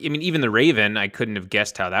work. I mean, even The Raven, I couldn't have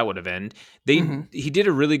guessed how that would have ended. Mm-hmm. He did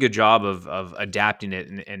a really good job of adapting it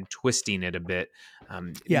and twisting it a bit.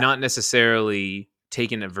 Yeah. Not necessarily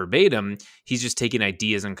taking it verbatim. He's just taking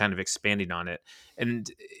ideas and kind of expanding on it. And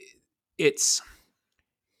it's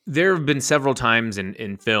There have been several times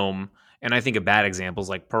in film, and I think of bad examples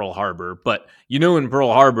like Pearl Harbor, but in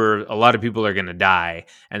Pearl Harbor, a lot of people are going to die,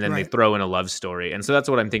 and then they Right. throw in a love story. And so that's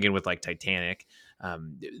what I'm thinking with like Titanic.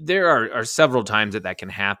 There are several times that can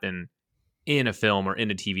happen in a film or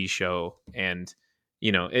in a TV show, and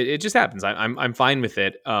it just happens. I'm fine with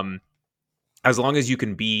it, as long as you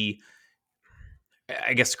can be,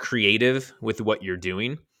 I guess, creative with what you're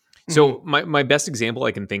doing. Mm-hmm. So my best example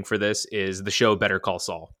I can think for this is the show Better Call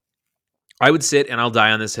Saul. I would sit and I'll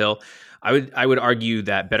die on this hill. I would argue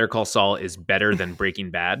that Better Call Saul is better than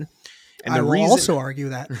Breaking Bad. And I the will reason also argue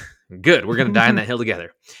that. good, we're gonna die on that hill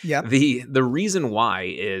together. Yep. The reason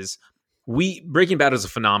why is Breaking Bad is a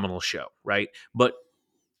phenomenal show, right? But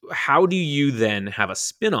how do you then have a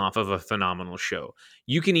spin-off of a phenomenal show?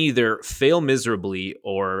 You can either fail miserably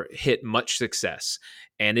or hit much success.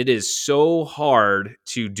 And it is so hard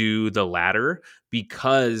to do the latter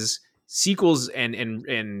because sequels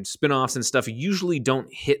and spin-offs and stuff usually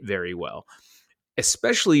don't hit very well,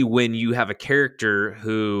 especially when you have a character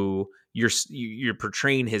who you're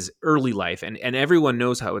portraying his early life, and everyone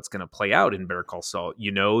knows how it's going to play out in Better Call Saul.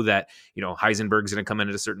 You know that Heisenberg's going to come in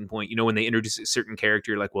at a certain point. When they introduce a certain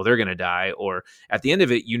character, you're like, well, they're going to die, or at the end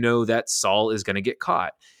of it, that Saul is going to get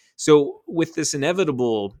caught. So with this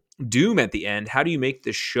inevitable doom at the end, how do you make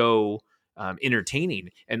the show entertaining?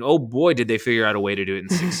 And oh boy, did they figure out a way to do it in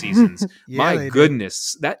 6 seasons. Yeah, My they did.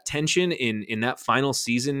 goodness, that tension in that final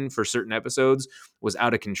season for certain episodes was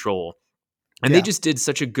out of control. And they Yeah. just did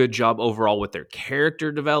such a good job overall with their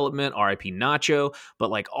character development, RIP Nacho,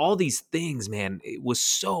 but like all these things, man, it was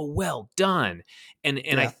so well done. And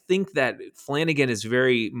I Yeah. think that Flanagan is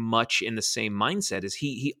very much in the same mindset as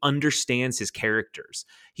he understands his characters.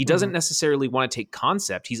 He doesn't Mhm. necessarily want to take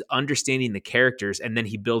concept. He's understanding the characters, and then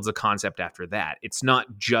he builds a concept after that. It's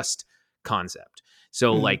not just concept.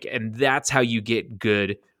 So Mhm. and that's how you get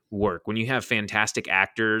good work. When you have fantastic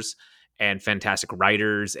actors and fantastic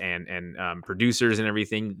writers and producers and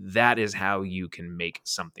everything, that is how you can make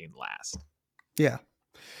something last. Yeah.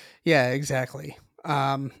 Yeah, exactly.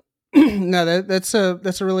 No, that's a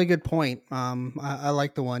really good point. I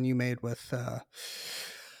like the one you made with Better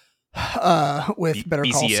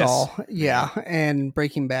Call BCS. Saul. Yeah, and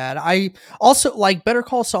Breaking Bad. I also like Better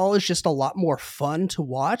Call Saul is just a lot more fun to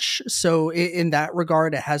watch. So in that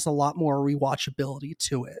regard, it has a lot more rewatchability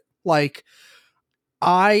to it.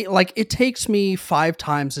 It takes me 5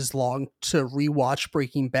 times as long to rewatch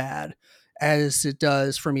Breaking Bad as it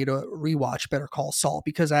does for me to rewatch Better Call Saul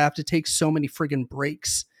because I have to take so many friggin'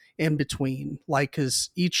 breaks in between. Cause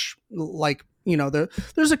there's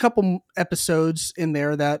a couple episodes in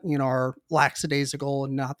there that, are lackadaisical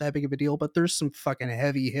and not that big of a deal, but there's some fucking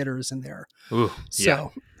heavy hitters in there. Ooh, yeah.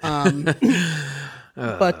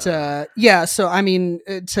 So, yeah, so I mean,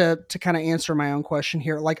 to kind of answer my own question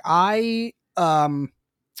here,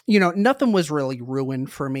 nothing was really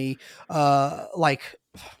ruined for me. I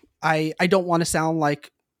don't want to sound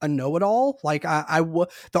like a know-it-all.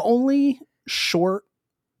 The only short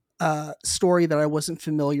story that I wasn't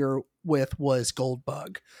familiar with was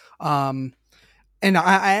Goldbug. And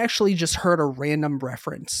I actually just heard a random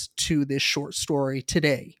reference to this short story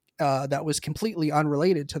today. That was completely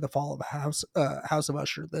unrelated to the Fall of House of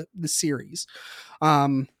Usher, the series.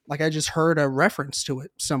 I just heard a reference to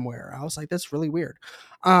it somewhere. I was like, that's really weird.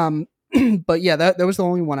 But yeah, that was the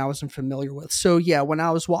only one I wasn't familiar with. So yeah, when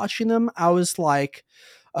I was watching them, I was like,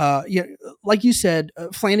 yeah, like you said,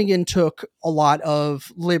 Flanagan took a lot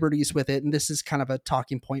of liberties with it, and this is kind of a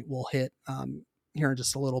talking point we'll hit here in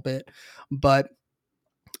just a little bit. But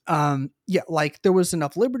yeah, there was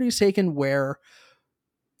enough liberties taken where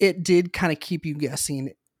it did kind of keep you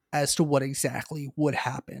guessing as to what exactly would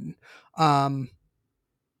happen.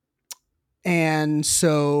 And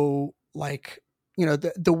so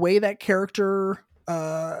the way that character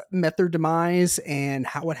met their demise and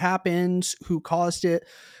how it happened, who caused it,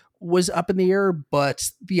 was up in the air, but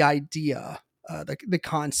the idea, the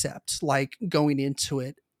concept, going into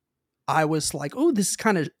it, I was like, oh, this is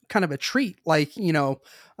kind of a treat. I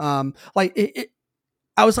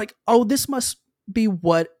was like, oh, this must be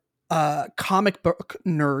what comic book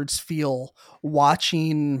nerds feel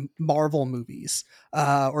watching Marvel movies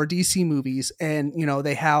or DC movies, and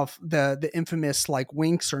they have the infamous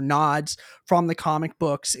winks or nods from the comic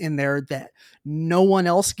books in there that no one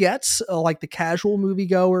else gets, like the casual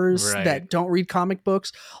moviegoers Right. that don't read comic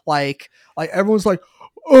books. Like everyone's like,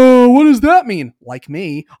 what does that mean? Like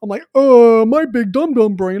me, I'm like, my big dumb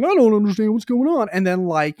brain, I don't understand what's going on. And then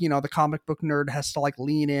the comic book nerd has to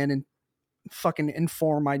lean in and fucking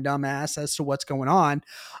inform my dumb ass as to what's going on.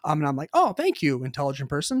 And I'm like, oh, thank you, intelligent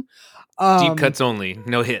person. Deep cuts only,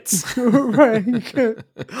 no hits. Right.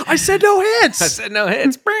 I said no hits. I said no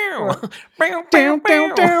hits. Down, down,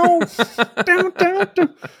 down, down, down,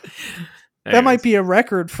 down. That might be a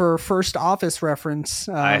record for first Office reference.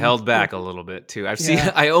 I held back a little bit too.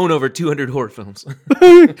 I own over 200 horror films.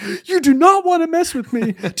 You do not want to mess with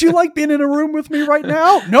me. Do you like being in a room with me right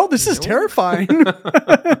now? No, this is terrifying.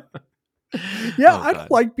 Yeah, I don't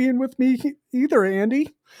like being with me either,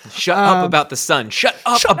 Andy. Shut up about the sun. Shut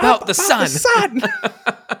up about the sun.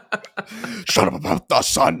 Shut up about the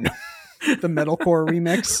sun. The metalcore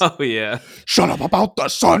remix. Oh yeah. Shut up about the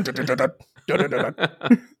sun.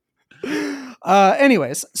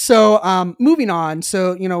 Anyways, so moving on.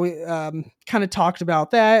 So, we kind of talked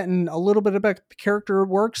about that and a little bit about the character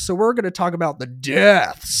works. So we're going to talk about the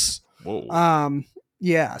deaths. Whoa.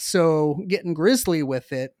 Yeah. So getting grisly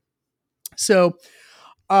with it. So,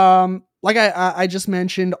 like I just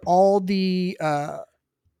mentioned, all the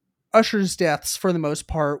Usher's deaths for the most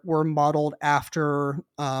part were modeled after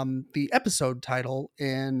the episode title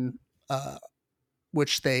in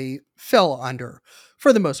which they fell under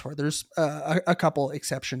for the most part. There's a couple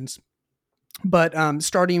exceptions. But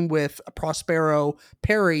starting with Prospero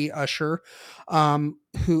Perry Usher,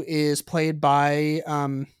 who is played by,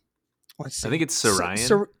 let's see. I think it's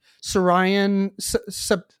Sarayan. Sarayan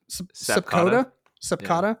Sapkota.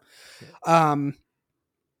 Yeah.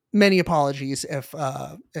 Many apologies if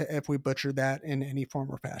we butchered that in any form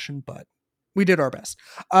or fashion, but we did our best.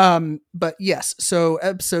 But yes, so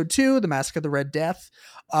episode 2, The Mask of the Red Death,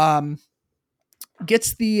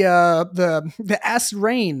 gets the acid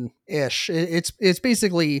rain ish. It's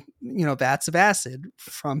basically, vats of acid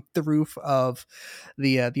from the roof of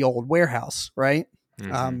the old warehouse, right?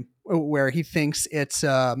 Mm-hmm. Where he thinks it's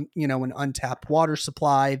an untapped water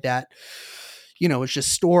supply that is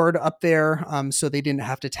just stored up there, so they didn't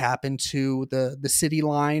have to tap into the city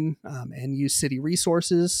line and use city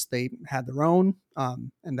resources. They had their own,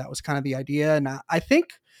 and that was kind of the idea. And I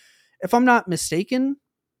think, if I'm not mistaken,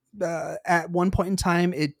 at one point in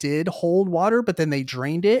time it did hold water, but then they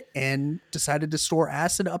drained it and decided to store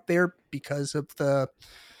acid up there because of the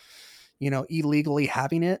illegally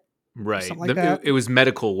having it. Right. It was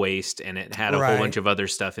medical waste, and it had a whole bunch of other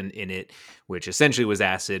stuff in it, which essentially was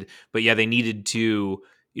acid. But yeah, they needed to,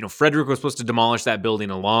 Frederick was supposed to demolish that building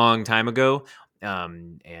a long time ago.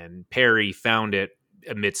 And Perry found it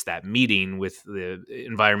amidst that meeting with the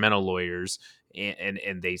environmental lawyers,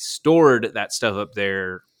 and they stored that stuff up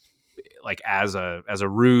there like as a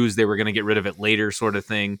ruse. They were going to get rid of it later, sort of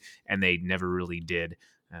thing. And they never really did.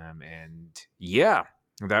 And yeah,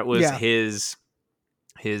 that was his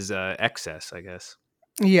excess, I guess.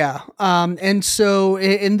 Yeah. And so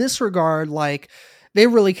in this regard, like, they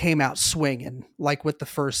really came out swinging, like with the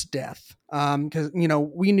first death. Cause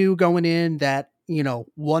we knew going in that,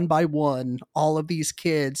 one by one, all of these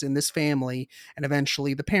kids in this family and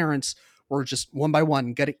eventually the parents were just one by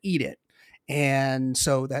one going to eat it. And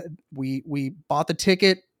so that we bought the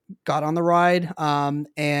ticket, got on the ride.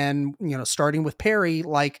 And starting with Perry,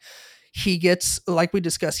 like, he gets, like we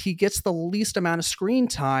discussed, he gets the least amount of screen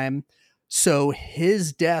time. So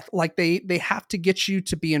his death, like, they have to get you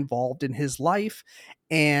to be involved in his life,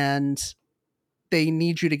 and they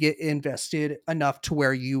need you to get invested enough to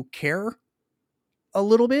where you care a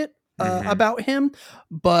little bit about him,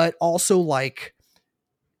 but also like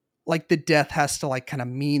the death has to like kind of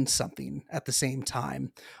mean something at the same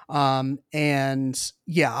time. And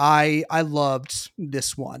yeah, I loved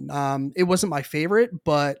this one. It wasn't my favorite,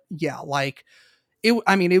 but yeah, like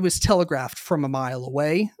it was telegraphed from a mile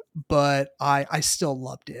away, but I still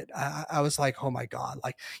loved it. I was like, oh my God,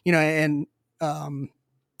 like, and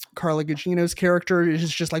Carla Gugino's character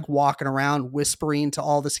is just like walking around whispering to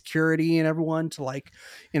all the security and everyone to like,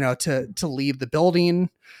 to leave the building.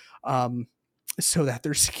 So that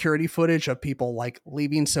there's security footage of people like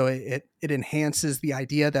leaving. So it enhances the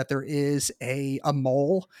idea that there is a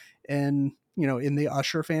mole in the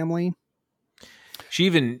Usher family. She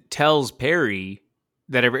even tells Perry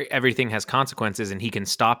that everything has consequences and he can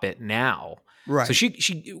stop it now. Right. So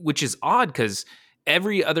she which is odd because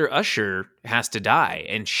every other Usher has to die,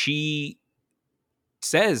 and she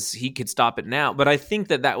says he could stop it now. But I think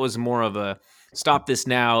that was more of a stop this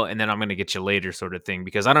now and then I'm going to get you later sort of thing,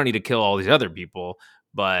 because I don't need to kill all these other people.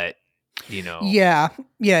 But yeah.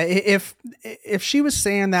 If she was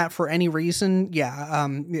saying that for any reason,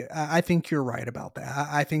 I think you're right about that.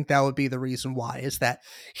 I think that would be the reason why, is that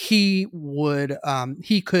he would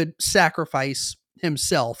he could sacrifice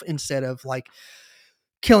himself instead of like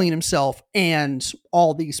killing himself and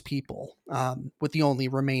all these people, with the only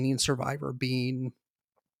remaining survivor being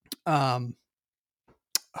um,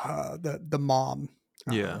 the mom.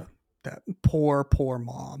 Yeah, That poor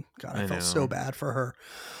mom. God, I I felt so know. bad for her.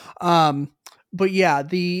 Um, but yeah,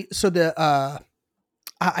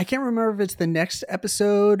 I can't remember if it's the next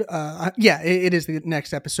episode. Yeah, it is the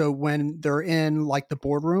next episode when they're in like the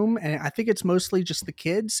boardroom, and I think it's mostly just the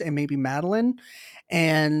kids and maybe Madeline,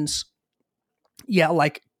 and yeah,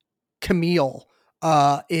 like Camille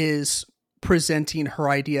is presenting her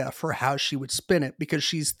idea for how she would spin it because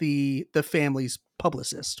she's the family's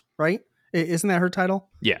publicist, right? Isn't that her title?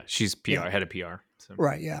 Yeah, she's Yeah, PR, head of PR. So.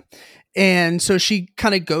 right. Yeah, and so she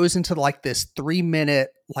kind of goes into like this 3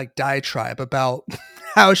 minute like diatribe about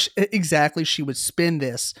how exactly she would spin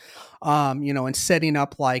this, and setting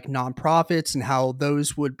up like nonprofits and how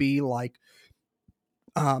those would be like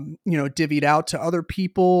divvied out to other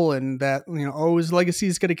people, and that his legacy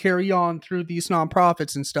is going to carry on through these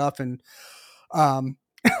nonprofits and stuff. And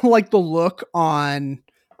like the look on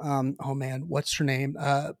oh man, what's her name,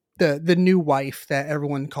 the new wife that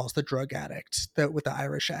everyone calls the drug addict, that with the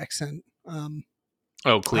Irish accent. Oh,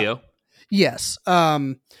 uh, Cleo. yes.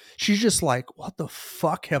 She's just like, what the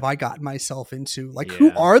fuck have I gotten myself into? Like, who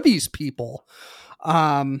Yeah. are these people?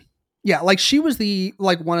 um yeah, like she was the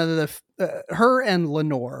like one of the her and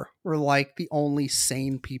Lenore were like the only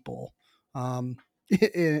sane people um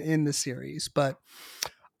in the series. But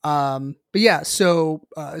yeah, so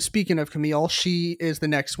speaking of Camille, she is the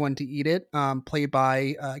next one to eat it, played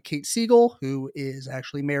by Kate Siegel, who is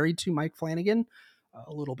actually married to Mike Flanagan.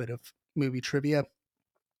 A little bit of movie trivia.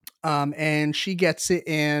 And she gets it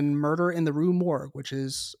in Murder in the Rue Morgue, which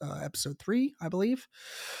is episode 3, I believe.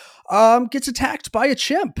 Gets attacked by a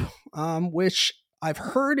chimp, which I've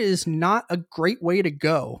heard is not a great way to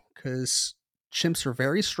go because chimps are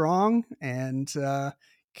very strong and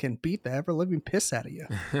can beat the ever living piss out of you.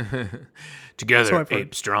 So Together, I've heard.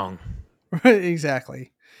 ape strong.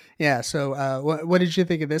 Exactly. Yeah. So what did you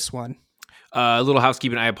think of this one? A little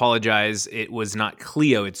housekeeping. I apologize. It was not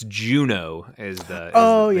Cleo. It's Juno as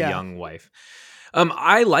Oh the yeah. young wife.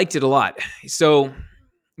 I liked it a lot. So,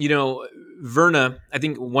 Verna. I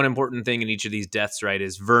think one important thing in each of these deaths, right,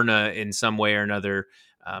 is Verna in some way or another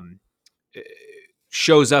um,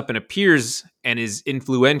 shows up and appears and is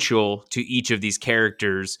influential to each of these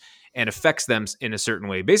characters and affects them in a certain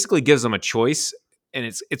way. Basically, gives them a choice, and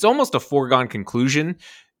it's almost a foregone conclusion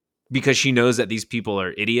because she knows that these people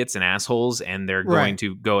are idiots and assholes and they're going Right.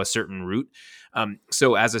 to go a certain route.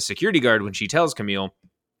 So as a security guard, when she tells Camille,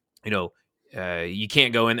 you know, you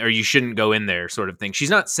can't go in or you shouldn't go in there sort of thing. She's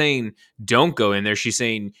not saying don't go in there. She's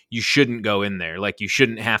saying you shouldn't go in there. Like you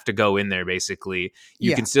shouldn't have to go in there. Basically,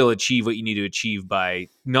 you Yeah. can still achieve what you need to achieve by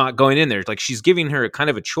not going in there. Like she's giving her a kind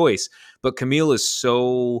of a choice, but Camille is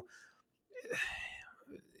so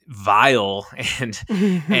vile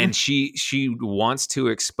and she wants to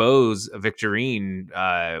expose Victorine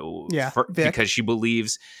Yeah. because Vic. she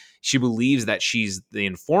believes that she's the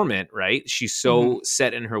informant, right? She's Hmm. so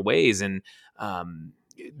set in her ways, and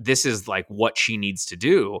this is like what she needs to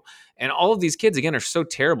do. And all of these kids again are so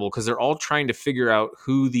terrible because they're all trying to figure out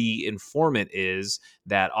who the informant is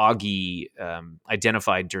that Augie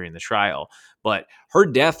identified during the trial. But her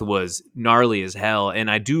death was gnarly as hell,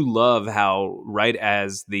 and I do love how right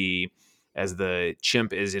as the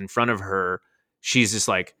chimp is in front of her, she's just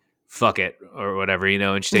like fuck it or whatever,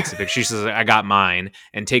 and she takes the picture. She says, I got mine,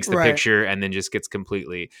 and takes the Right. picture, and then just gets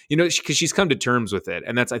completely, because she's come to terms with it.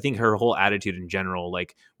 And that's, I think, her whole attitude in general,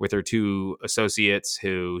 like with her two associates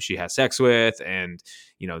who she has sex with, and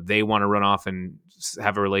they want to run off and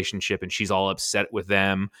have a relationship, and she's all upset with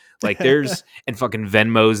them. Like there's and fucking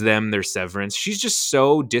Venmos them their severance. She's just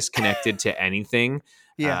so disconnected to anything.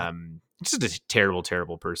 Yeah. Just a terrible,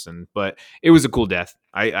 terrible person. But it was a cool death.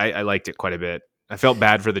 I liked it quite a bit. I felt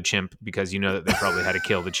bad for the chimp because that they probably had to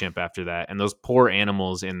kill the chimp after that, and those poor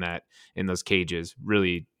animals in those cages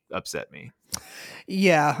really upset me.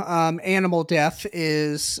 Yeah, animal death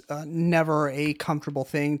is never a comfortable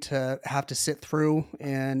thing to have to sit through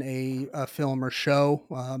in a film or show,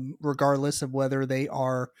 regardless of whether they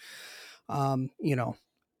are, you know,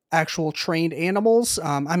 actual trained animals.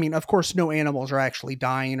 I mean, of course, no animals are actually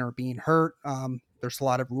dying or being hurt. There's a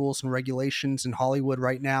lot of rules and regulations in Hollywood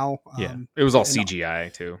right now. Yeah, it was all And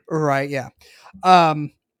CGI too. right, yeah.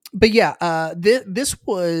 Um, but yeah, this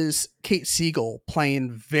was Kate Siegel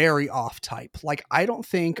playing very off type. Like, I don't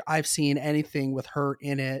think I've seen anything with her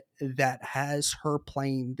in it that has her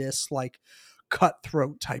playing this like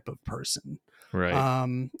cutthroat type of person. Right.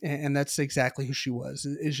 And that's exactly who she was.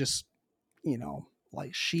 Is just,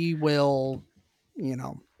 like she will, you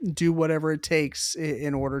know, do whatever it takes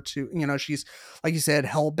in order to, she's, like you said,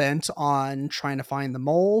 hell bent on trying to find the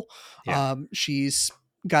mole. Yeah. She's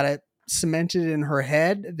got it cemented in her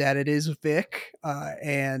head that it is Vic,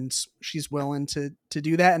 and she's willing to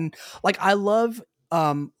do that. And like, I love,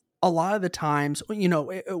 a lot of the times,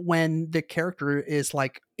 when the character is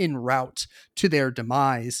like en route to their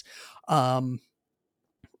demise, um,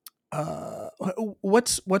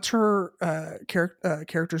 what's her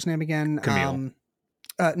character's name again? Camille.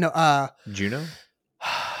 No, Juno?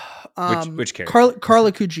 Which character?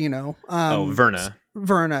 Carla Cugino. Verna.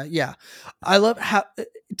 Verna, yeah. I love how,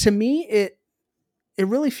 to me, it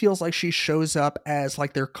really feels like she shows up as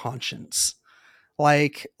like their conscience.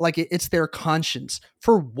 It's their conscience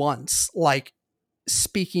for once, like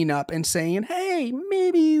speaking up and saying, hey,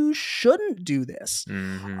 maybe you shouldn't do this.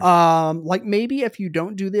 Like, maybe if you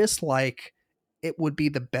don't do this, like, it would be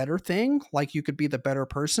the better thing. Like, you could be the better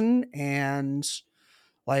person, and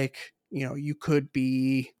like, you could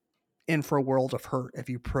be in for a world of hurt if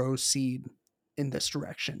you proceed in this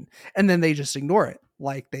direction. And then they just ignore it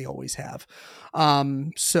like they always have.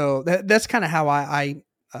 So that's kind of how I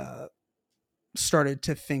started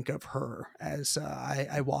to think of her as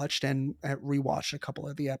I watched and rewatched a couple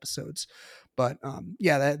of the episodes. But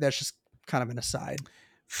yeah, that's just kind of an aside.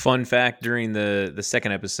 Fun fact, during the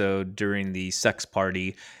second episode, during the sex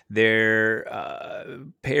party,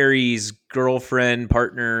 Perry's girlfriend,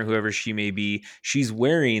 partner, whoever she may be, she's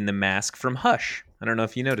wearing the mask from Hush. I don't know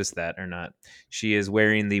if you noticed that or not. She is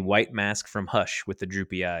wearing the white mask from Hush with the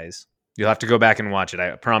droopy eyes. You'll have to go back and watch it.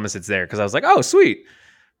 I promise it's there, because I was like, oh, sweet.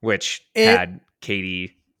 Which had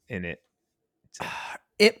Katie in it. So.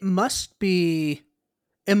 It must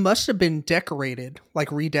have been decorated,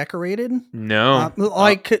 like redecorated. No,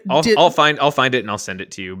 I'll find it and I'll send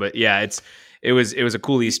it to you. But yeah, it was a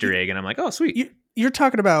cool Easter egg, and I'm like, oh, sweet. You're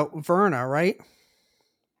talking about Verna, right?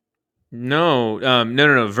 No.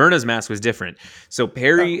 Verna's mask was different. So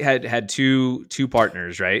Perry had two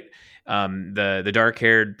partners, right? The dark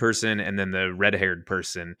haired person and then the red haired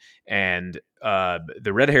person, and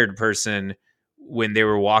the red haired person, when they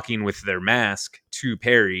were walking with their mask to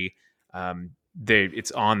Perry,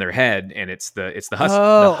 it's on their head, and it's the Hush.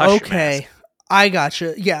 Oh, the Hush okay. mask. I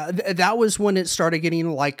gotcha. Yeah, that was when it started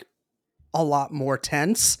getting like a lot more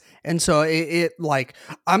tense, and so it like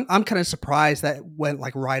I'm kind of surprised that went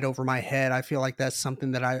like right over my head. I feel like that's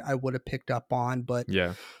something that I would have picked up on, but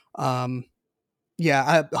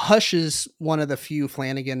yeah, Hush is one of the few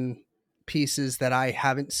Flanagan pieces that I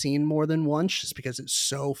haven't seen more than once, just because it's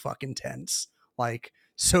so fucking tense, like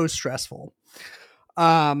so stressful.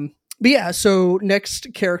 But yeah, so next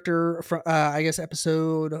character from I guess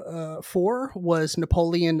episode 4 was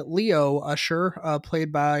Napoleon Leo Usher,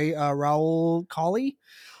 played by Raul Collie,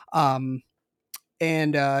 and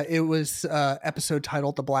it was episode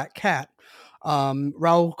titled "The Black Cat."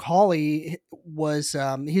 Raul Collie was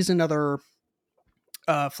he's another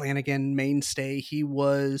Flanagan mainstay. He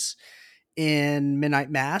was in Midnight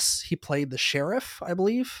Mass. He played the sheriff, I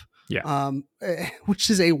believe. Yeah. Which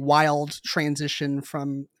is a wild transition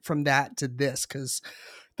from that to this, because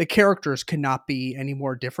the characters could not be any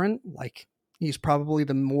more different. Like, he's probably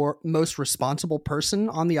the most responsible person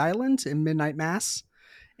on the island in Midnight Mass,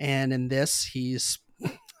 and in this, he's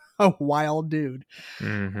a wild dude.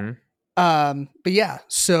 Mm-hmm. But yeah,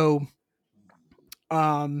 so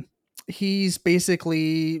he's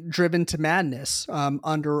basically driven to madness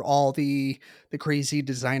under all the crazy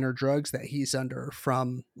designer drugs that he's under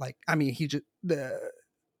from, like, I mean,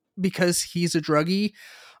 because he's a druggie,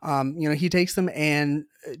 he takes them, and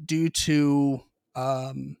due to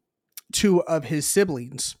 2 of his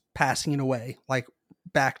siblings passing away, like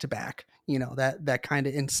back to back, that kind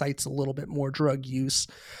of incites a little bit more drug use.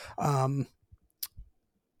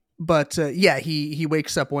 But yeah, he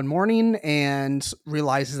wakes up one morning and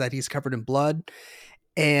realizes that he's covered in blood,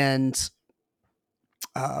 and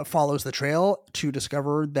follows the trail to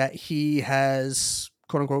discover that he has,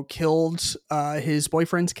 quote unquote, killed his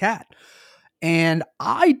boyfriend's cat. And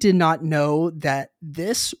I did not know that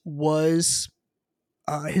this was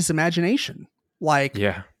his imagination. Like,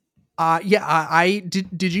 yeah. I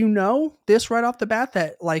did you know this right off the bat,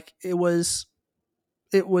 that like it was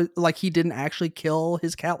like he didn't actually kill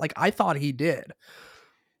his cat? Like, I thought he did.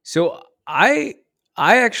 So I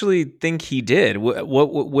actually think he did.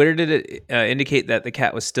 Where did it indicate that the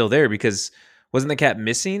cat was still there? Because wasn't the cat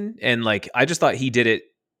missing? And like, I just thought he did it,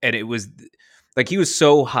 and it was like he was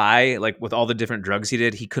so high, like with all the different drugs he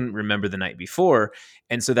did, he couldn't remember the night before,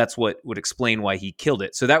 and so that's what would explain why he killed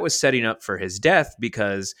it. So that was setting up for his death,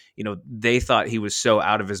 because they thought he was so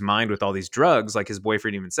out of his mind with all these drugs. Like, his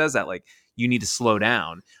boyfriend even says that, like, you need to slow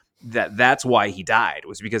down. that's why he died,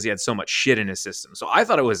 was because he had so much shit in his system. So I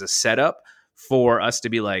thought it was a setup for us to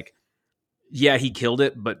be like, yeah, he killed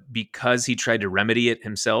it, but because he tried to remedy it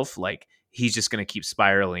himself, like he's just going to keep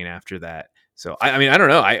spiraling after that. So I mean, I don't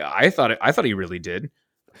know. I thought he really did,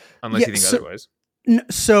 unless Yeah. you think otherwise.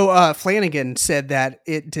 So Flanagan said that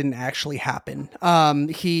it didn't actually happen.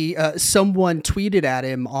 He someone tweeted at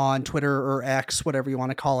him on Twitter or X, whatever you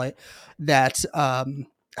want to call it, that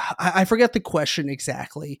I forget the question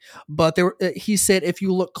exactly, but he said if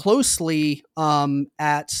you look closely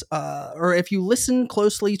or if you listen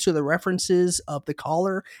closely to the references of the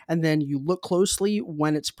caller, and then you look closely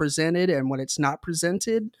when it's presented and when it's not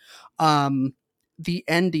presented, the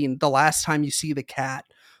ending, the last time you see the cat,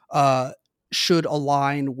 should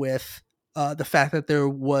align with the fact that there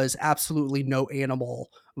was absolutely no animal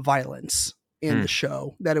violence in the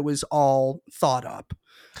show, that it was all thought up.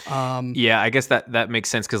 Yeah, I guess that makes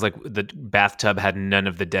sense, because like the bathtub had none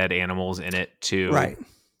of the dead animals in it too. Right.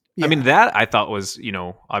 I mean, Yeah. that I thought was,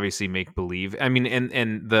 obviously make believe. I mean,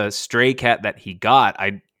 and the stray cat that he got,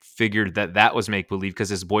 I figured that was make believe, because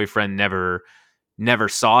his boyfriend never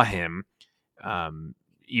saw him.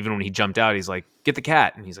 Even when he jumped out, he's like, "Get the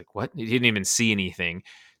cat," and he's like, "What?" He didn't even see anything.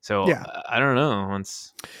 So Yeah. I don't know.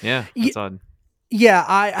 That's odd. Yeah.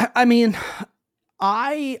 I mean,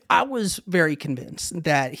 I was very convinced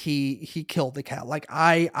that he killed the cat. Like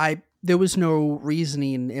there was no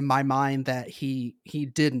reasoning in my mind that he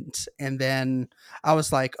didn't. And then I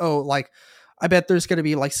was like, oh, like I bet there's going to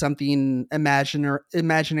be like something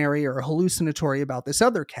imaginary or hallucinatory about this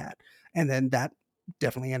other cat. And then that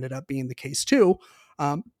definitely ended up being the case too.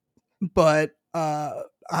 But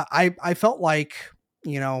I felt like,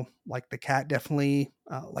 like the cat definitely,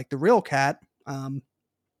 like the real cat,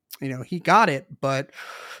 he got it, but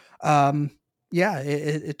yeah,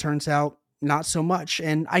 it turns out not so much.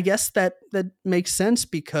 And I guess that makes sense,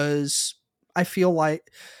 because I feel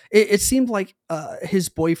like it seemed like his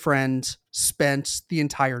boyfriend spent the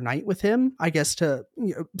entire night with him, I guess, to,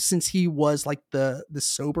 since he was like the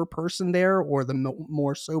sober person there, or the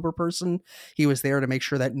more sober person, he was there to make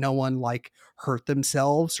sure that no one like hurt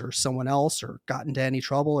themselves or someone else, or got into any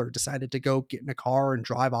trouble, or decided to go get in a car and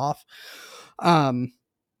drive off.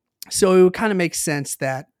 So it kind of makes sense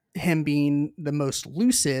that him being the most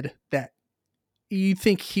lucid, that you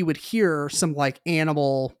think he would hear some like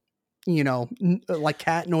animal, like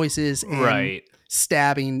cat noises and Right.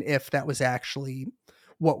 stabbing, if that was actually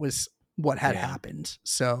what had Yeah. happened.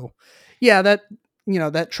 So yeah,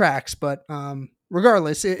 that tracks. But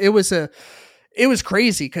regardless, it was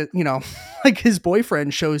crazy, because like his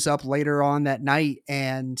boyfriend shows up later on that night,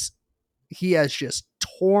 and he has just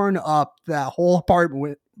torn up that whole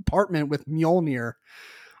apartment with Mjolnir,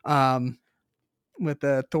 um, with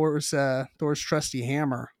Thor's trusty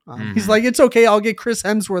hammer. He's Mm-hmm. like, "It's okay, I'll get Chris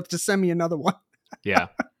Hemsworth to send me another one." Yeah.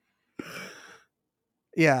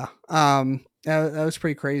 Yeah, that was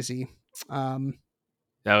pretty crazy. Um,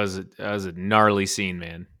 That was a gnarly scene,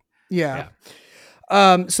 man. yeah.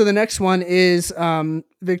 Yeah. So the next one is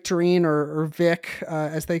Victorine, or Vic,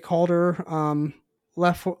 as they called her,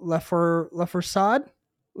 Lefersad.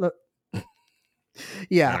 I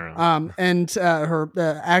Yeah. don't know. And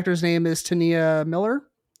the actor's name is Tania Miller.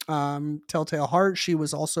 Telltale Heart. She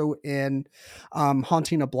was also in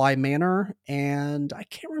Haunting of Bly Manor, and I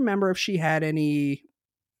can't remember if she had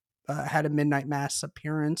had a Midnight Mass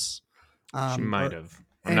appearance, She might or have.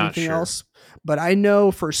 I'm not anything sure. else. But I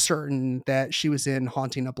know for certain that she was in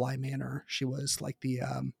Haunting of Bly Manor. She was like the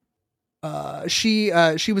she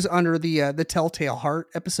was under the Telltale Heart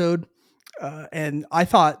episode, and I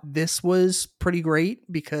thought this was pretty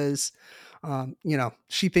great, because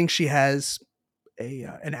she thinks she has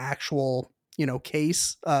an actual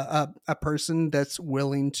case, a person that's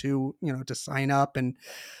willing to to sign up. And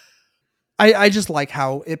I just like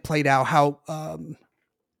how it played out, how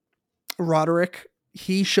Roderick,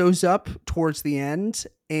 he shows up towards the end,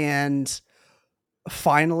 and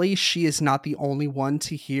finally she is not the only one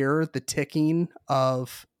to hear the ticking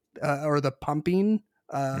of or the pumping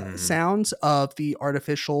Mm-hmm. sounds of the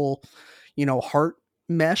artificial heart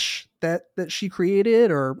mesh that she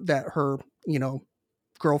created, or that her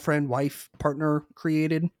girlfriend, wife, partner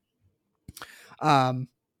created. um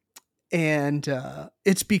and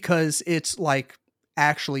it's because it's like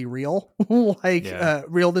actually real, like Yeah.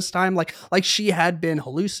 real this time, like she had been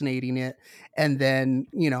hallucinating it, and then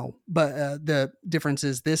but the difference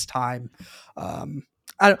is this time,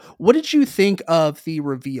 what did you think of the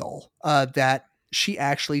reveal that she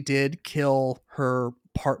actually did kill her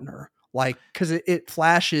partner? Like, because it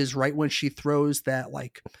flashes right when she throws that,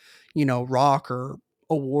 like rock or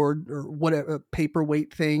award or whatever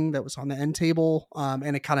paperweight thing that was on the end table,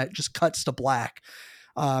 and it kind of just cuts to black.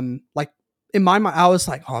 Like in my mind, I was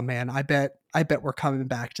like, "Oh man, I bet we're coming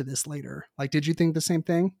back to this later." Like, did you think the same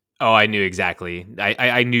thing? Oh, I knew exactly.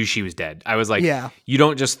 I knew she was dead. I was like, Yeah, you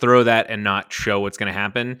don't just throw that and not show what's going to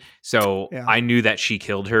happen. So yeah, I knew that she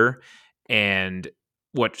killed her. And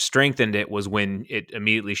what strengthened it was when it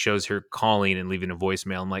immediately shows her calling and leaving a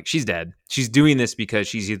voicemail. I'm like, she's dead. She's doing this because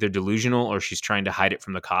she's either delusional or she's trying to hide it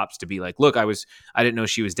from the cops to be like, look, I didn't know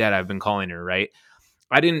she was dead. I've been calling her, right?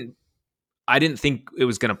 I didn't I didn't think it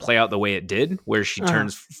was going to play out the way it did, where she uh-huh.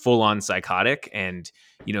 turns full on psychotic and,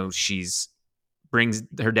 she's brings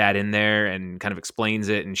her dad in there and kind of explains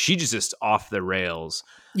it, and she just off the rails.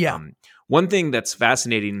 Yeah, Um, One thing that's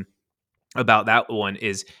fascinating about that one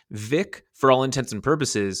is Vic, for all intents and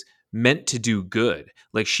purposes, meant to do good.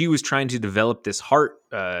 Like, she was trying to develop this heart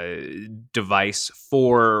device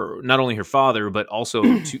for not only her father, but also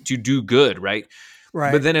to do good, right? But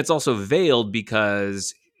right. then it's also veiled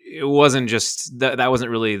because it wasn't just that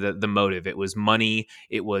wasn't really the motive. It was money.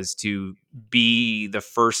 It was to be the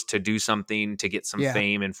first to do something, to get some Yeah,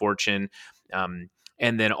 fame and fortune.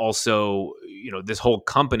 And then also, this whole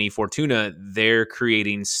company, Fortuna, they're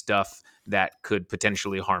creating stuff that could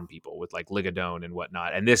potentially harm people with like ligadone and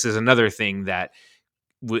whatnot. And this is another thing that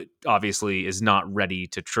obviously is not ready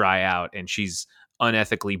to try out, and she's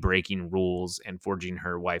unethically breaking rules and forging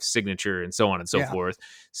her wife's signature and so on and so yeah. forth.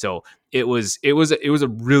 So it was a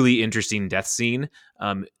really interesting death scene.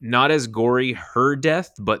 Not as gory her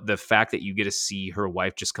death, but the fact that you get to see her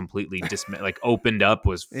wife just completely like opened up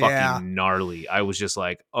was Yeah, fucking gnarly. I was just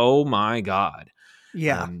like, oh my god.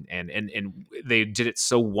 yeah. And they did it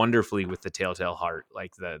so wonderfully with the Telltale Heart,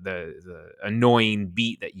 like the annoying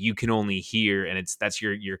beat that you can only hear, and that's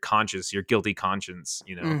your conscience, your guilty conscience.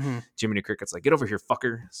 Hmm. Jiminy Cricket's like, get over here,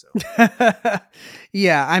 fucker. So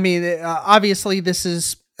Yeah, I mean, obviously, this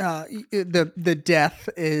is the death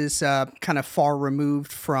is kind of far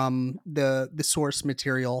removed from the source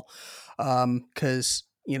material, because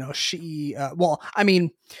she. Well, I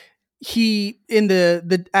mean, he in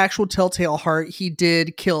the actual Telltale Heart, he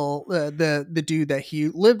did kill the dude that he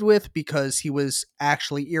lived with because he was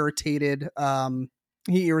actually irritated.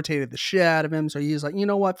 He irritated the shit out of him, so he's like, you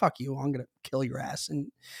know what, fuck you, I'm gonna kill your ass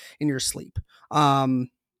in your sleep. Um,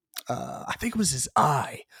 I think it was his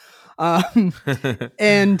eye. Um,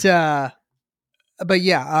 and but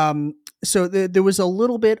yeah, so there was a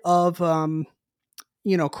little bit of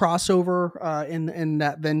crossover in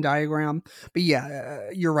that Venn diagram. But yeah,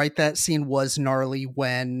 you're right. That scene was gnarly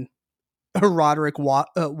when Roderick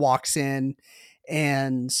walks in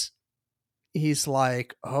and he's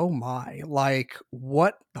like, "Oh my, like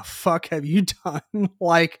what the fuck have you done?"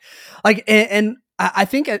 And I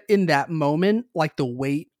think in that moment, like the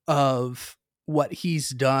weight of what he's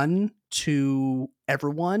done to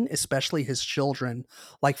everyone, especially his children,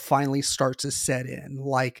 like finally starts to set in.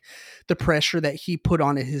 Like the pressure that he put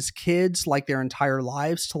on his kids, like their entire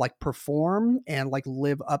lives, to like perform and like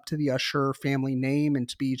live up to the Usher family name and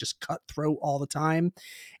to be just cutthroat all the time,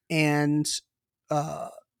 and uh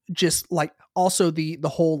just like also the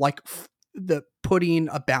whole like the putting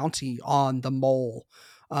a bounty on the mole,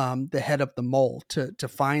 the head of the mole, to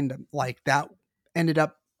find him, like that ended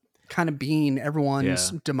up kind of being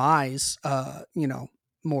everyone's yeah, demise,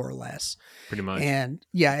 more or less. pretty much. And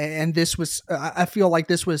yeah, and this was I feel like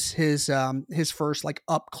this was his first like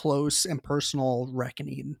up close and personal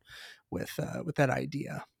reckoning with that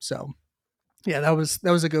idea. So yeah, that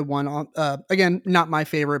was a good one. Again, not my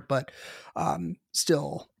favorite, but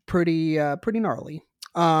still pretty gnarly.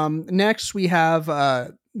 Next we have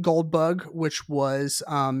Goldbug, which was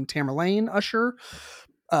Tamerlane Usher,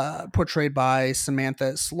 portrayed by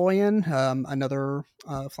Samantha Sloyan, another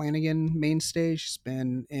Flanagan mainstay. She's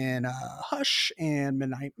been in Hush and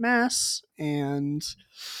Midnight Mass and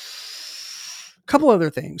a couple other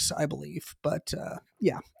things, I believe. But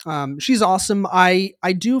yeah, she's awesome. I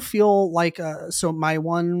do feel like so my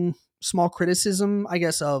one small criticism, I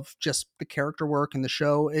guess, of just the character work in the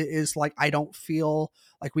show is like I don't feel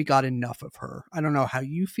like we got enough of her. I don't know how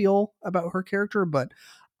you feel about her character, but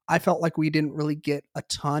I felt like we didn't really get a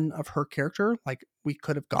ton of her character. Like we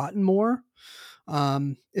could have gotten more,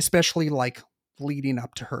 especially like leading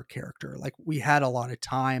up to her character. Like we had a lot of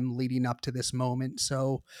time leading up to this moment.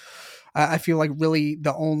 So I feel like really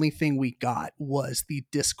the only thing we got was the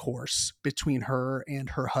discourse between her and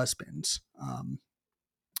her husband,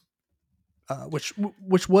 which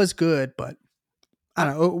was good, but I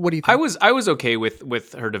don't know. What do you I think? was I was okay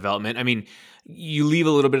with her development. I mean, you leave a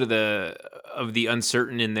little bit of the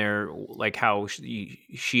uncertain in there, like how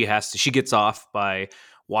she gets off by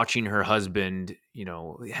watching her husband,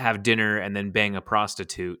 have dinner and then bang a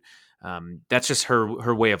prostitute. That's just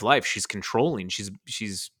her way of life. She's controlling.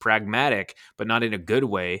 She's pragmatic, but not in a good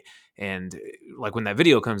way. And like when that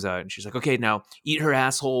video comes out, and she's like, "Okay, now eat her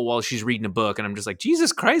asshole while she's reading a book," and I'm just like,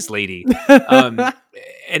 "Jesus Christ, lady!" Um,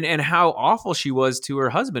 and how awful she was to her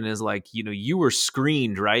husband is like, you were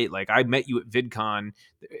screened, right? Like I met you at VidCon.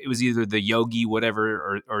 It was either the Yogi,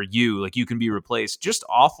 whatever, or you. Like you can be replaced. Just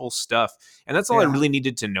awful stuff. And that's all I Yeah. really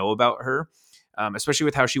needed to know about her. Especially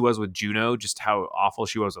with how she was with Juno, just how awful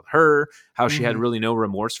she was with her, how she had really no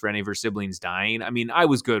remorse for any of her siblings dying. I mean, I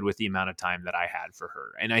was good with the amount of time that I had for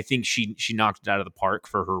her, and I think she knocked it out of the park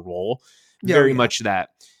for her role. Yeah, Very much that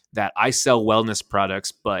I sell wellness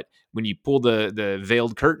products, but when you pull the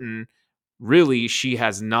veiled curtain, really she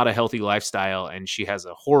has not a healthy lifestyle, and she has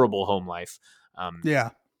a horrible home life. Yeah.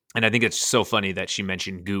 And I think it's so funny that she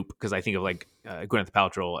mentioned Goop, because I think of like Gwyneth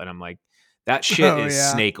Paltrow, and I'm like, that shit Oh, is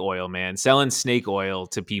yeah. snake oil, man. Selling snake oil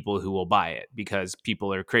to people who will buy it because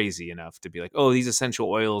people are crazy enough to be like, oh, these essential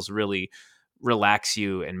oils really relax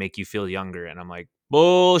you and make you feel younger. And I'm like,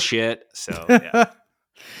 bullshit. So, yeah.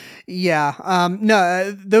 Yeah.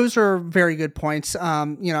 No, those are very good points.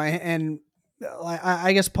 And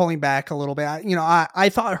I guess pulling back a little bit, I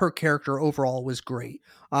thought her character overall was great.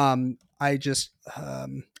 I just,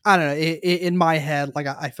 I don't know. In my head, like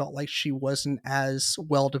I felt like she wasn't as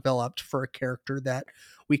well developed for a character that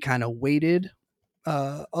we kind of waited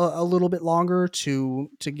a little bit longer to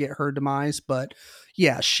get her demise. But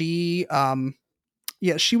yeah, she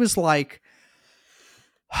was like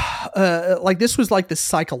this was like the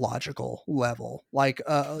psychological level, like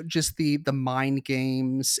just the mind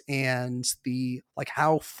games and the like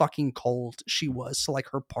how fucking cold she was to like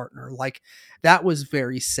her partner. Like that was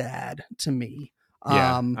very sad to me.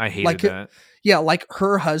 Yeah. I hated Like that. yeah, like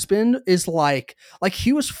her husband is like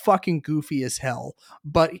he was fucking goofy as hell,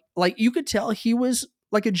 but like you could tell he was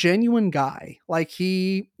like a genuine guy. Like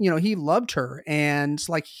he loved her, and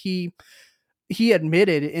like he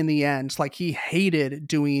admitted in the end, like he hated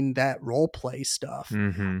doing that role play stuff,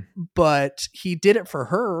 Mm-hmm. but he did it for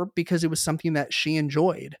her because it was something that she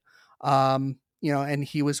enjoyed. And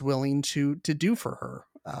he was willing to do for her.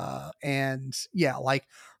 And yeah, like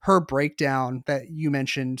her breakdown that you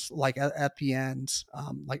mentioned, like at the end,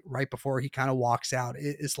 like right before he kind of walks out,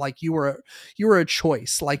 it's like you were a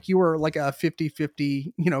choice, like you were like a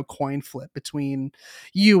 50-50, coin flip between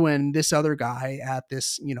you and this other guy at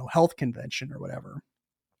this, health convention or whatever.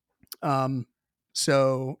 Um,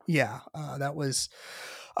 so yeah, that was,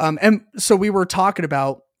 and so we were talking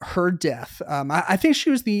about her death. I think she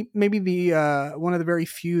was maybe the one of the very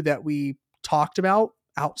few that we talked about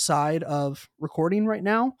outside of recording right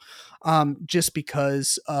now, just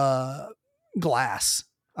because glass,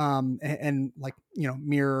 and like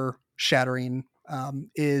mirror shattering,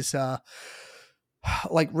 is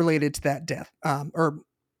like related to that death, or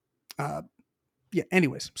uh, yeah.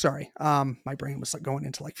 Anyways, sorry. My brain was like going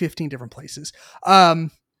into like 15 different places.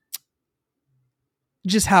 Um,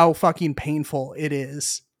 just how fucking painful it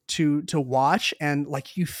is to watch, and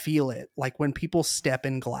like you feel it like when people step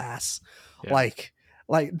in glass, Yeah. like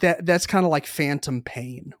that's kind of like phantom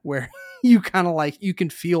pain where you kind of like you can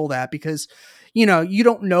feel that because you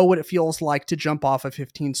don't know what it feels like to jump off a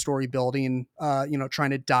 15-story building, trying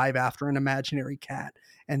to dive after an imaginary cat,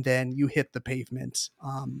 and then you hit the pavement.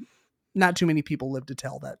 Not too many people live to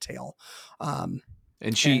tell that tale. And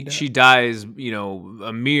And she dies,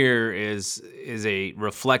 a mirror is a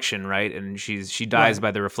reflection, right? And she dies Right.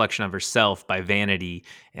 by the reflection of herself, by vanity.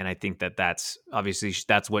 And I think that's obviously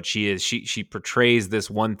that's what she is. She portrays this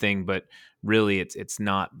one thing, but really it's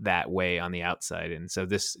not that way on the outside. And so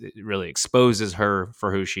this it really exposes her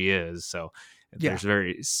for who she is. So Yeah. there's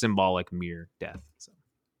very symbolic mirror death. So.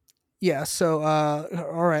 Yeah, so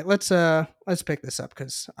all right, let's pick this up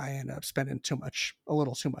because I ended up spending a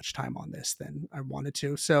little too much time on this than I wanted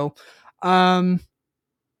to. So um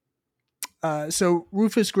so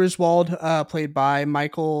Rufus Griswold, played by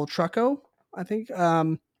Michael Trucco, I think.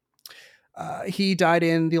 He died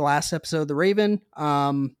in the last episode of The Raven,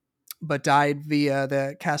 but died via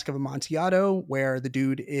the Cask of Amontillado, where the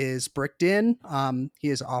dude is bricked in. He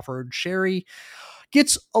is offered sherry,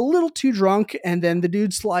 gets a little too drunk, and then the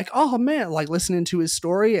dude's like, oh man, like listening to his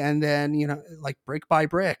story, and then like brick by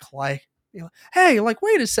brick, like, hey, like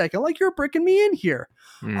wait a second, like you're bricking me in here.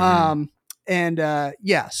 Mm-hmm. And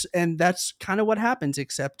yes, and that's kind of what happens,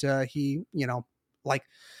 except he, like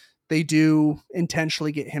they do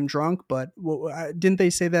intentionally get him drunk, but didn't they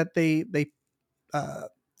say that uh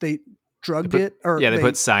they drugged it, or They put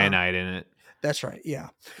they cyanide in it. that's right, yeah.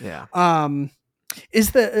 Yeah. um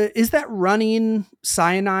Is that running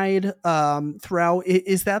cyanide throughout?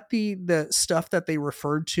 Is that the stuff that they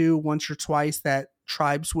referred to once or twice that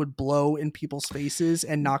tribes would blow in people's faces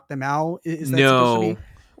and knock them out? Is that supposed to No. be?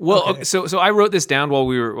 Well, Okay. so I wrote this down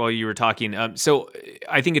while you were talking. So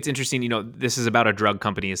I think it's interesting. This is about a drug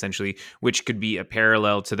company essentially, which could be a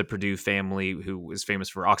parallel to the Purdue family, who was famous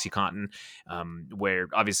for OxyContin, where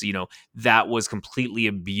obviously that was completely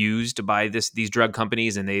abused by these drug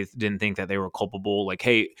companies, and they didn't think that they were culpable. Like,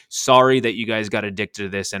 hey, sorry that you guys got addicted to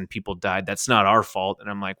this and people died. That's not our fault. And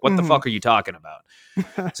I'm like, what the Mhm. fuck are you talking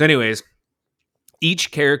about? So, anyways, each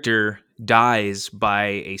character dies by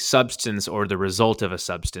a substance or the result of a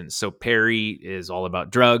substance. So Perry is all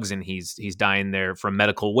about drugs, and he's dying there from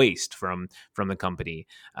medical waste from the company.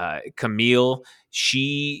 Camille,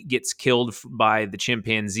 she gets killed by the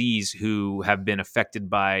chimpanzees who have been affected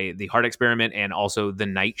by the heart experiment and also the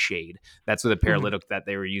nightshade. That's the Mhm. paralytic that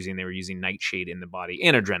they were using. They were using nightshade in the body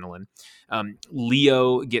and adrenaline.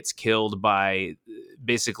 Leo gets killed by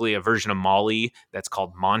basically a version of Molly that's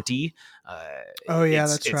called Monty. Uh, Oh yeah,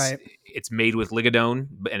 it's that's it's right. it's made with ligodone,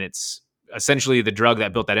 and it's essentially the drug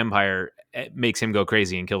that built that empire. It makes him go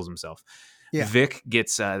crazy and kills himself. Yeah. Vic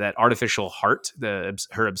gets that artificial heart,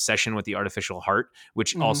 her obsession with the artificial heart,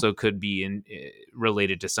 which Mhm. also could be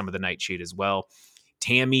related to some of the nightshade as well.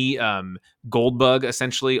 Tammy, Goldbug,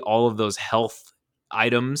 essentially all of those health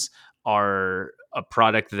items are a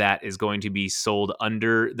product that is going to be sold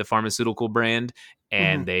under the pharmaceutical brand,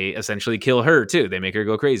 and Mhm. they essentially kill her too. They make her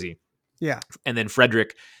go crazy. Yeah. And then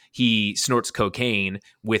Frederick, he snorts cocaine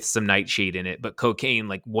with some nightshade in it. But cocaine,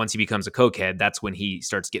 like once he becomes a cokehead, that's when he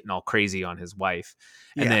starts getting all crazy on his wife.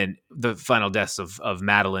 And Yeah. then the final deaths of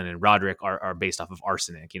Madeline and Roderick are based off of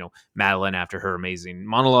arsenic. Madeline, after her amazing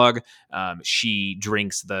monologue, she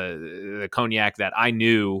drinks the cognac that I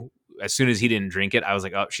knew as soon as he didn't drink it, I was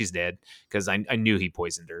like, oh, she's dead, because I knew he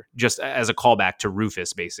poisoned her, just as a callback to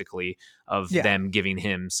Rufus, basically, of Yeah. them giving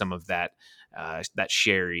him some of that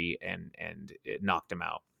sherry, and it knocked him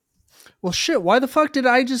out. Well, shit. Why the fuck did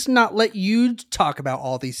I just not let you talk about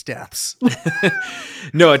all these deaths?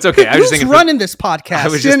 No, it's okay. Who's running this I was podcast,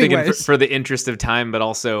 just thinking for, anyways? for the interest of time, but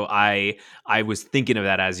also I was thinking of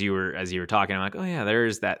that as you were talking. I'm like, oh yeah, there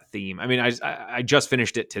is that theme. I mean, I just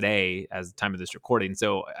finished it today as the time of this recording,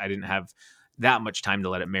 so I didn't have that much time to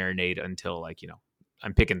let it marinate until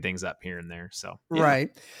I'm picking things up here and there. So yeah.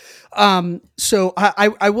 Right. So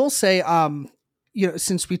I will say,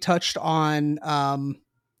 since we touched on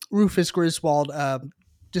Rufus Griswold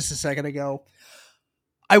just a second ago,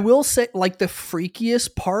 I will say, like, the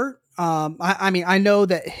freakiest part. I mean, I know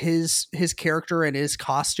that his character and his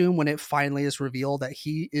costume, when it finally is revealed that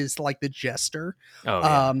he is like the jester, Oh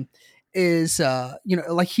yeah. um, is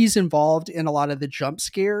like, he's involved in a lot of the jump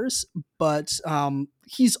scares, but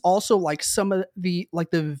he's also like some of the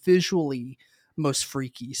visually most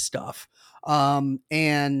freaky stuff.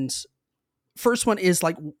 And first one is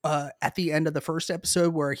like at the end of the first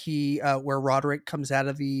episode, where where Roderick comes out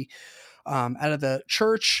of the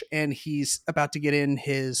church, and he's about to get in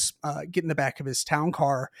the back of his town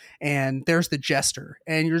car, and there's the jester,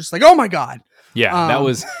 and you're just like, oh my god. Yeah, that um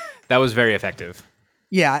was that was very effective.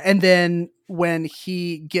 yeah, and then when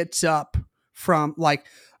he gets up from, like,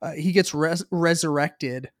 he gets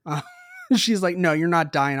resurrected, she's like, no, you're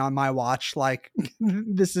not dying on my watch, like,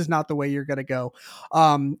 this is not the way you're gonna go.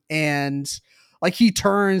 And like, he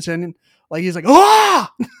turns, and like, he's like,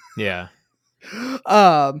 ah. Yeah.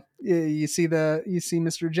 You see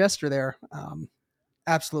Mr. Jester there.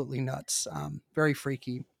 Absolutely nuts. Very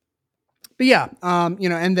freaky. But yeah,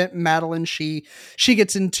 and then Madeline, she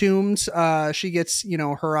gets entombed. She gets,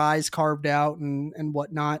 her eyes carved out and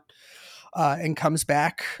whatnot, and comes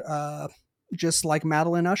back, just like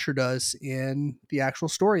Madeline Usher does in the actual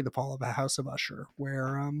story, The Fall of the House of Usher,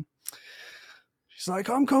 where she's like,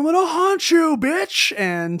 I'm coming to haunt you, bitch.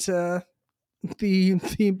 And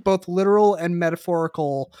the both literal and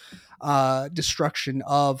metaphorical destruction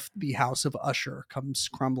of the House of Usher comes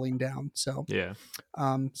crumbling down. So Yeah.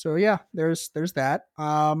 so yeah, there's that.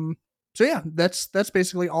 So yeah, that's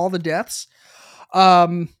basically all the deaths.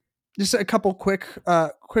 Um just a couple quick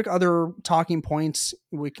other talking points.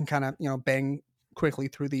 We can kind of, bang quickly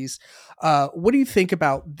through these. What do you think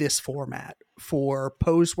about this format for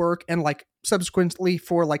Poe's work, and like subsequently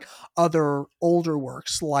for like other older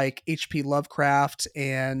works like HP Lovecraft,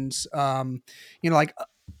 and like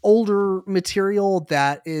older material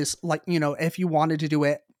that is like, if you wanted to do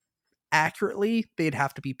it accurately, they'd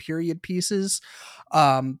have to be period pieces.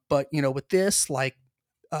 But with this, like,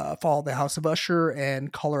 Fall of the House of Usher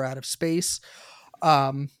and Color Out of Space,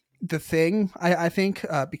 the Thing, I think,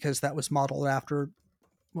 because that was modeled after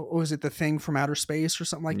what was it, The Thing from Outer Space or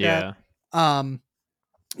something like that. Yeah.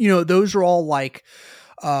 Those are all like,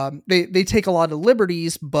 they take a lot of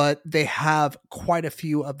liberties, but they have quite a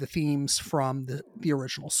few of the themes from the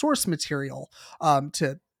original source material,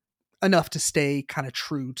 to enough to stay kind of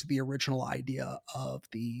true to the original idea of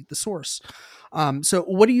the source. So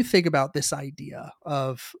what do you think about this idea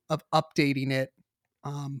of updating it?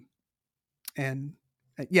 And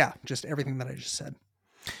yeah, just everything that I just said.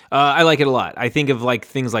 I like it a lot. I think of like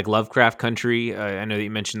things like Lovecraft Country. I know that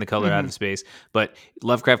you mentioned The Color Out Mm-hmm. of Space, but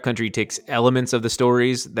Lovecraft Country takes elements of the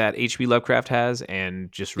stories that H.P. Lovecraft has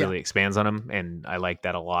and just Yeah. really expands on them, and I like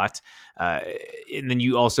that a lot. And then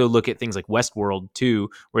you also look at things like Westworld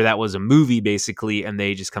too, where that was a movie basically, and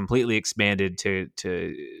they just completely expanded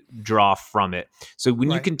to draw from it. So when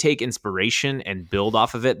you Right. can take inspiration and build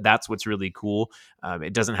off of it, that's what's really cool.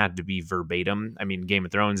 It doesn't have to be verbatim. I mean, Game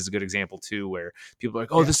of Thrones is a good example too, where people are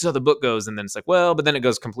like, oh, Yeah. this is how the book goes. And then it's like, well, but then it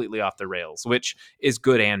goes completely off the rails, which is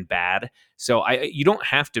good and bad. So you don't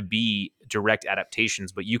have to be direct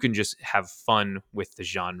adaptations, but you can just have fun with the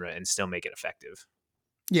genre and still make it effective.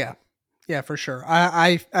 Yeah. Yeah, for sure.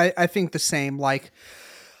 I think the same. Like,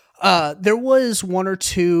 there was one or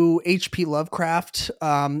two H.P. Lovecraft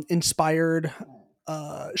inspired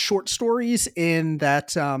short stories in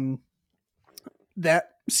that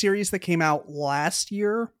series that came out last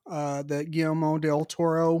year, the Guillermo del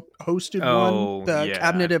Toro hosted one, Oh, the yeah.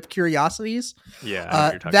 Cabinet of Curiosities. Yeah, I know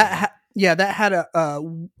what you're talking about. That had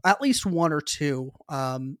at least one or two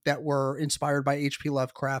that were inspired by H.P.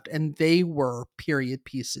 Lovecraft, and they were period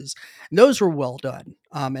pieces. And those were well done,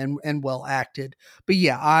 and well acted. But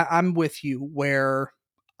yeah, I'm with you where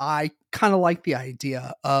I kind of like the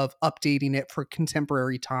idea of updating it for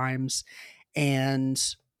contemporary times and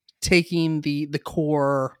taking the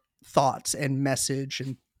core thoughts and message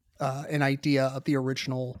and an idea of the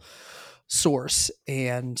original source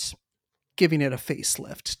and giving it a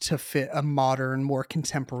facelift to fit a modern, more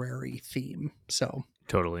contemporary theme. So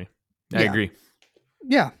Totally. I yeah. agree.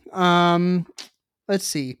 Yeah. Let's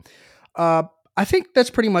see. I think that's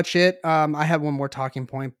pretty much it. I have one more talking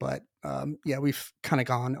point, but yeah, we've kind of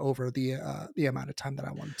gone over the amount of time that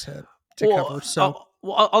I wanted to cover. So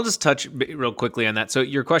I'll just touch real quickly on that. So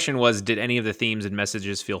your question was, did any of the themes and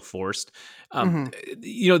messages feel forced?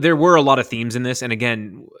 mhm. There were a lot of themes in this, and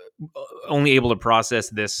again, only able to process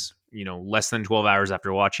this, less than 12 hours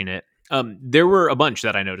after watching it. There were a bunch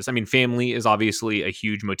that I noticed. I mean, family is obviously a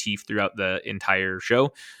huge motif throughout the entire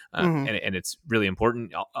show, Mhm. and it's really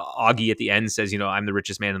important. Augie at the end says, I'm the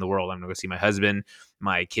richest man in the world. I'm going to go see my husband,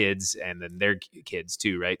 my kids, and then their kids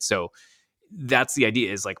too, right? So that's the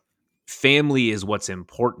idea, is like family is what's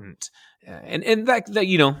important. And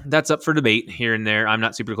that's up for debate here and there. I'm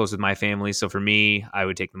not super close with my family, so for me, I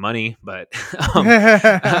would take the money. But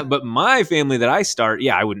but my family that I start,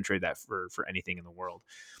 yeah, I wouldn't trade that for anything in the world.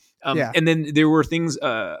 Yeah. And then there were things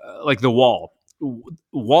like the wall.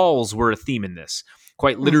 Walls were a theme in this.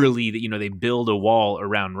 Quite Mhm. literally, that they build a wall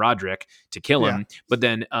around Roderick to kill Yeah. him, but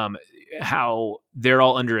then how they're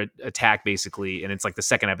all under attack basically, and it's like the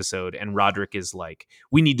second episode, and Roderick is like,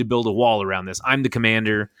 "We need to build a wall around this. I'm the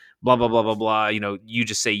commander." Blah blah blah blah blah. You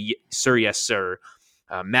just say, "Sir, yes, sir."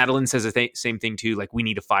 Madeline says the same thing too, like, we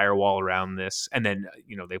need a firewall around this, and then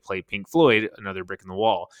they play Pink Floyd, Another Brick in the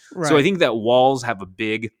Wall. So I Right. think that walls have a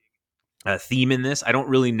big theme in this. I don't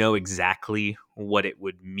really know exactly what it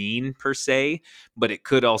would mean per se, but it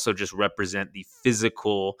could also just represent the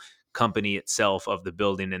physical company itself of the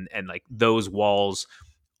building, and like those walls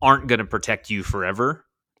aren't going to protect you forever.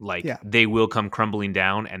 Like, Yeah. they will come crumbling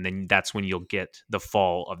down, and then that's when you'll get the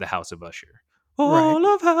fall of the House of Usher. Right. All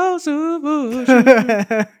of House of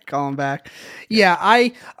Usher. Calling back. Yeah.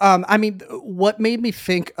 Yeah, I mean, what made me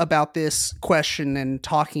think about this question and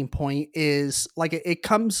talking point is like it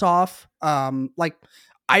comes off like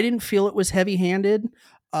I didn't feel it was heavy-handed,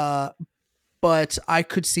 uh, but I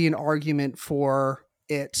could see an argument for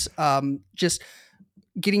it just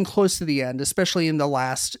getting close to the end, especially in the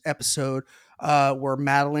last episode, where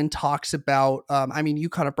Madeline talks about I mean, you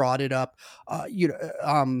kind of brought it up,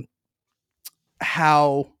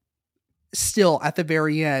 how still at the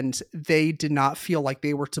very end they did not feel like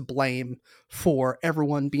they were to blame for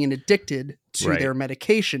everyone being addicted to Right. their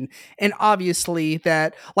medication. And obviously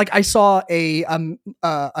that, like, I saw a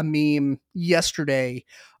meme yesterday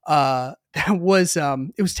that was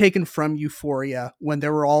it was taken from Euphoria when they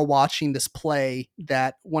were all watching this play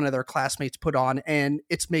that one of their classmates put on, and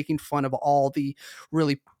it's making fun of all the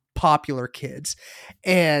really popular kids,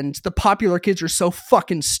 and the popular kids are so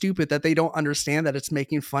fucking stupid that they don't understand that it's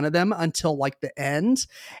making fun of them until like the end.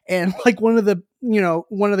 And like one of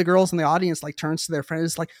the girls in the audience like turns to their friend and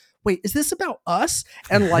is like, wait, is this about us?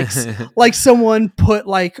 And like someone put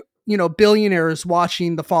like, billionaires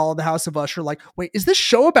watching The Fall of the House of Usher, like, wait, is this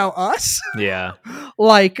show about us? Yeah.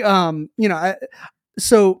 Like,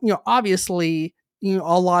 so, obviously,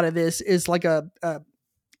 a lot of this is like a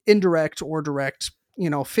indirect or direct,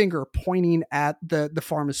 finger pointing at the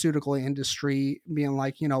pharmaceutical industry, being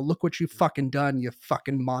like, look what you fucking done, you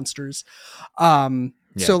fucking monsters.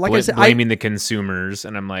 So like I said, blaming the consumers,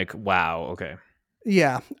 and I'm like, wow, okay.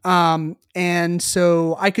 Yeah. And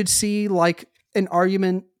so I could see like an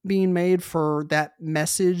argument being made for that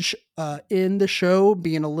message in the show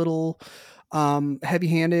being a little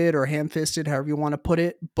heavy-handed or ham-fisted, however you want to put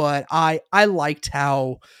it. But I liked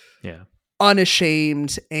how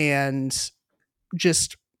unashamed and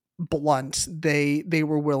just blunt they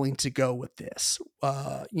were willing to go with this.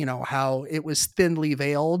 How it was thinly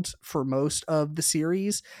veiled for most of the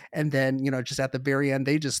series, and then just at the very end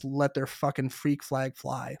they just let their fucking freak flag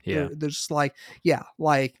fly. They're just like,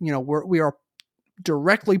 we are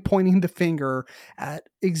directly pointing the finger at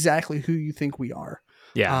exactly who you think we are.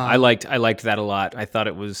 I liked that a lot. I thought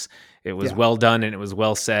it was well done, and it was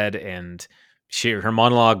well said, and her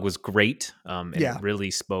monologue was great, and it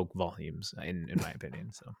really spoke volumes in my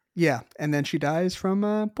opinion. So and then she dies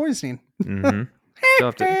from poisoning. Mm-hmm.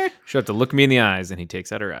 She'll have to look me in the eyes, and he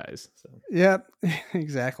takes out her eyes. So. Yep,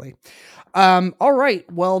 exactly. All right,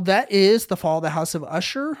 well, that is The Fall of the House of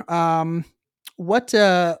Usher. What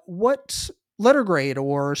letter grade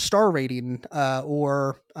or star rating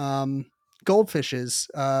or goldfishes,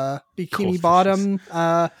 bikini bottom,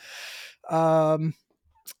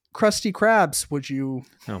 crusty crabs would you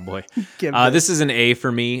give this is an A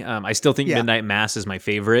for me. I still think Midnight Mass is my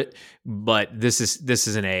favorite, but this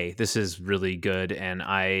is an A. This is really good, and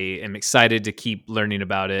I am excited to keep learning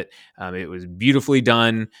about it. It was beautifully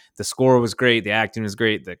done. The score was great. The acting was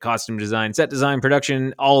great. The costume design, set design,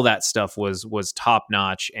 production, all that stuff was top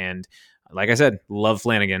notch. And like I said, love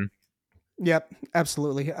Flanagan. Yep,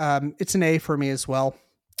 absolutely. It's an A for me as well.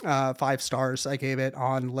 5 stars I gave it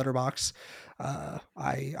on Letterboxd.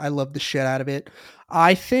 I love the shit out of it.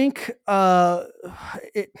 I think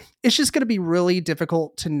it's just going to be really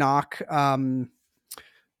difficult to knock the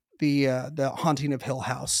Haunting of Hill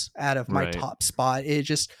House out of my top spot. It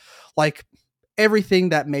just like everything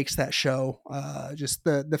that makes that show, just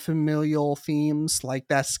the familial themes, like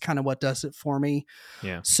that's kind of what does it for me.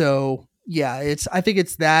 Yeah. So I think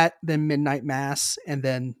it's that, then Midnight Mass, and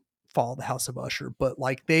then Fall of the House of Usher. But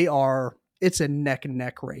like it's a neck and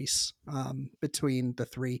neck race between the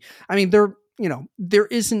three. I mean, there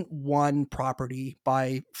isn't one property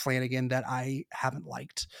by Flanagan that I haven't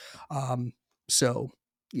liked. So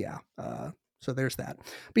there's that.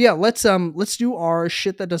 But yeah, let's do our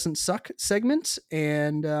shit that doesn't suck segment,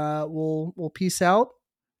 and we'll peace out.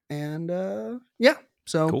 And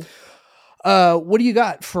so cool. What do you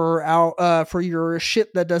got for your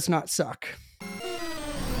shit that does not suck?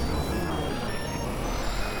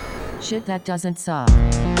 Shit that doesn't suck.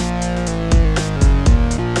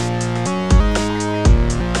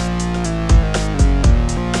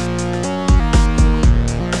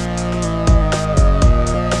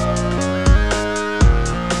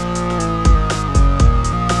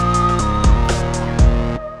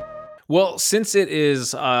 Well, since it is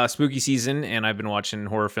spooky season and I've been watching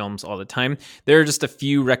horror films all the time, there are just a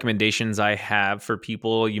few recommendations I have for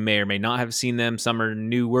people. You may or may not have seen them. Some are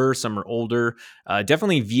newer, some are older.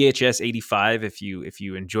 Definitely VHS 85, if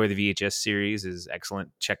you enjoy the VHS series, is excellent.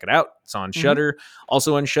 Check it out. It's on Shudder.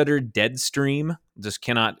 Also on Shudder, Deadstream. Just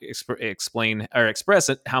cannot explain or express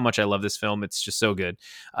it, how much I love this film. It's just so good.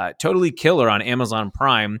 Totally Killer on Amazon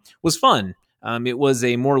Prime was fun. It was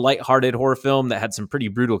a more lighthearted horror film that had some pretty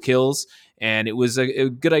brutal kills, and it was a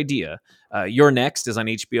good idea. You're Next is on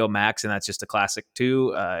HBO Max, and that's just a classic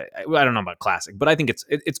too. I don't know about classic, but I think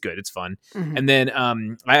it's good. It's fun. And then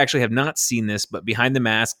I actually have not seen this, but Behind the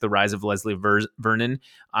Mask: The Rise of Leslie Vernon.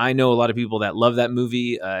 I know a lot of people that love that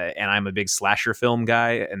movie, and I'm a big slasher film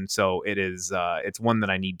guy, and so it's one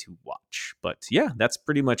that I need to watch. But yeah, that's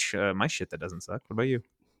pretty much my shit that doesn't suck. What about you?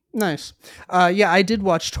 Nice. I did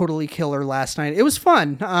watch Totally Killer last night. It was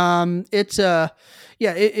fun. It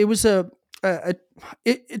was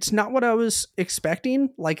it's not what I was expecting.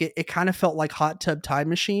 Like it kind of felt like Hot Tub Time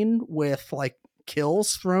Machine with like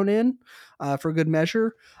kills thrown in, for good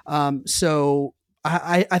measure. So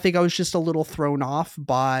I think I was just a little thrown off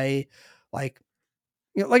by like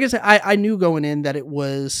I said, I knew going in that it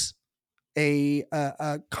was a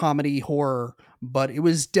comedy horror, but it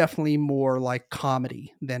was definitely more like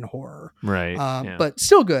comedy than horror. Right. But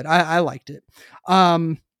still good. I liked it.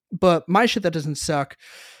 But my shit that doesn't suck,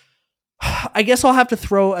 I guess I'll have to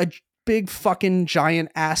throw big fucking giant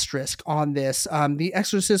asterisk on this. The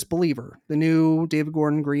Exorcist Believer, the new David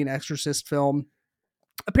Gordon Green Exorcist film.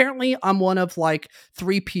 Apparently, I'm one of like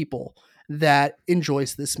 3 people that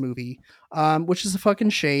enjoys this movie, which is a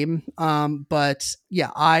fucking shame. But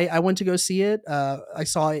yeah, I went to go see it. I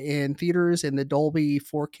saw it in theaters in the Dolby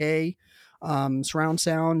 4K surround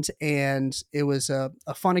sound, and it was a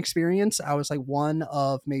fun experience. I was like one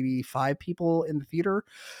of maybe 5 people in the theater.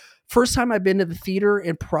 First time I've been to the theater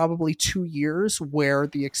in probably 2 years where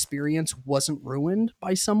the experience wasn't ruined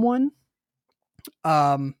by someone.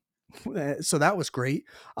 So that was great.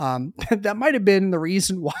 That might have been the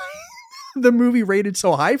reason why the movie rated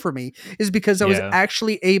so high for me, is because I was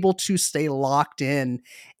actually able to stay locked in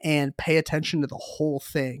and pay attention to the whole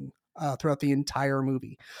thing throughout the entire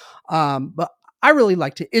movie. But I really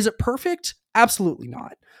liked it. Is it perfect? Absolutely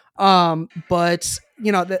not. But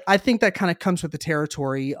you know, I think that kind of comes with the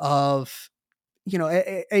territory of, you know,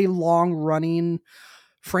 a long running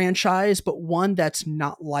franchise, but one that's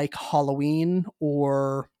not like Halloween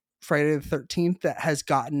or Friday the 13th, that has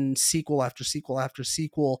gotten sequel after sequel after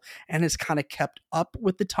sequel and has kind of kept up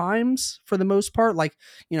with the times for the most part. Like,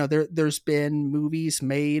 you know, there's been movies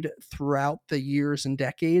made throughout the years and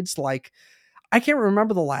decades. Like, I can't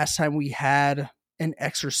remember the last time we had an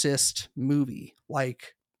Exorcist movie.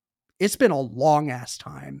 Like, it's been a long ass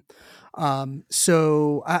time.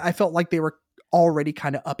 So I felt like they were already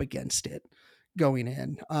kind of up against it going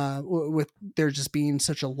in, with there just being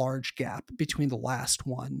such a large gap between the last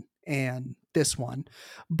one and this one.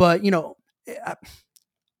 But, you know,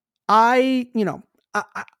 I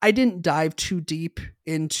didn't dive too deep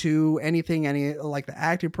into any like the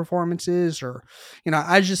acting performances, or, you know,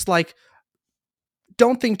 I just like,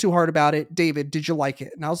 don't think too hard about it. David, did you like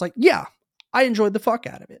it? And I was like, yeah, I enjoyed the fuck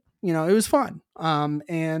out of it. You know, it was fun.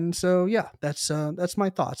 And so, yeah, that's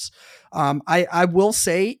my thoughts. I will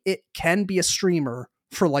say it can be a streamer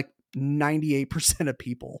for like 98% of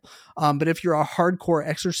people. But if you're a hardcore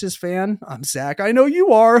Exorcist fan, Zach, I know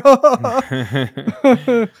you are.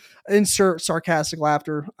 Insert sarcastic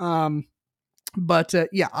laughter. But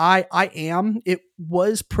yeah, I am. It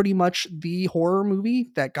was pretty much the horror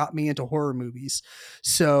movie that got me into horror movies.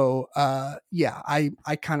 So yeah, I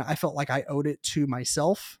felt like I owed it to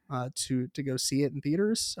myself to go see it in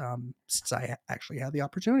theaters, since I actually had the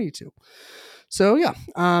opportunity to. So yeah,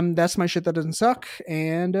 that's my shit that doesn't suck,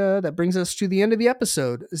 and that brings us to the end of the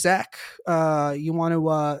episode. Zach, you want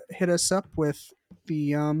to hit us up with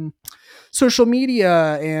the social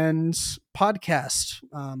media and podcast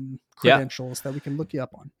credentials that we can look you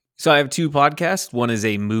up on? So I have 2 podcasts. One is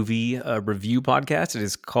a movie review podcast. It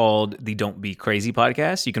is called the Don't Be Crazy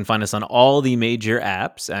podcast. You can find us on all the major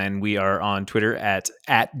apps, and we are on Twitter at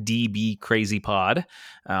DBCrazyPod.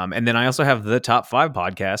 And then I also have the Top 5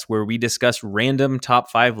 podcast, where we discuss random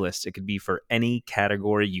top 5 lists. It could be for any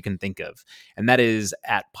category you can think of. And that is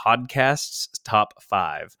at Podcasts Top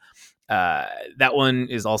 5. That one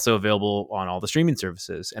is also available on all the streaming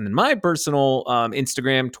services. And then my personal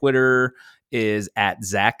Instagram, Twitter is at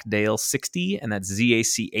ZachDale60, and that's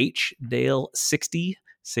ZACH Dale60.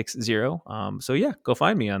 So yeah, go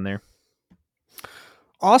find me on there.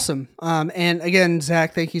 Awesome. And again,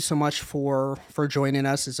 Zach, thank you so much for joining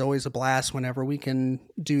us. It's always a blast whenever we can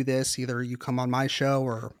do this. Either you come on my show,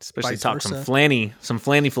 or especially vice talk versa. some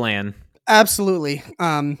flanny flan. Absolutely.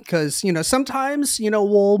 Because, you know, sometimes, you know,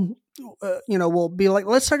 we'll be like,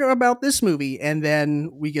 let's talk about this movie, and then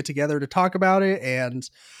we get together to talk about it, and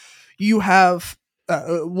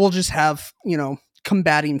we'll just have, you know,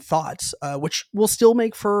 combating thoughts, which will still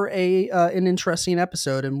make for an interesting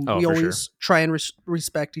episode. And we always try and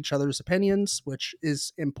respect each other's opinions, which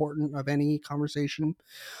is important of any conversation.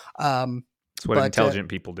 It's what intelligent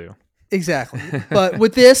people do. Exactly. But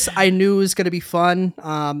with this, I knew it was going to be fun.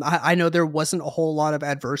 I know there wasn't a whole lot of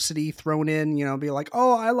adversity thrown in, you know, be like,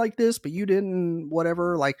 oh, I like this, but you didn't,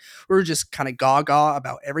 whatever. Like, we were just kind of gaga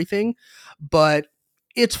about everything. But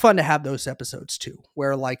it's fun to have those episodes too,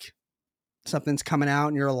 where like something's coming out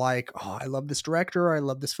and you're like, oh, I love this director, I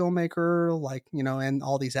love this filmmaker, like, you know, and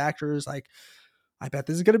all these actors, like, I bet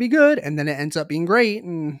this is going to be good. And then it ends up being great.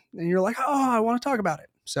 And you're like, oh, I want to talk about it.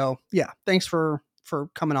 So yeah, thanks for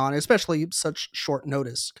coming on, especially such short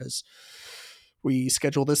notice, because we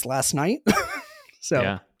scheduled this last night. So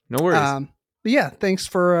yeah, no worries. But yeah, thanks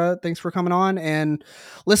for coming on, and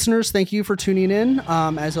listeners, thank you for tuning in.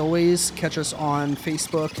 As always, catch us on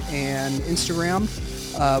Facebook and Instagram.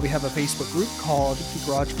 We have a Facebook group called Geek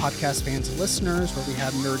Garage Podcast Fans and Listeners, where we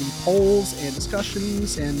have nerdy polls and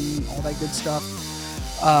discussions and all that good stuff.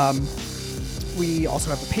 We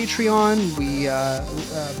also have a Patreon.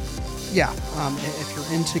 If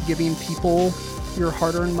you're into giving people your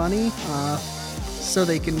hard-earned money so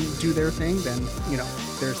they can do their thing, then,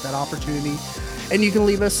 there's that opportunity. And you can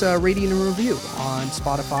leave us a rating and review on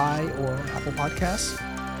Spotify or Apple Podcasts.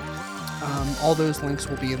 All those links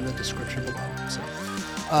will be in the description below. So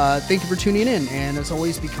thank you for tuning in. And as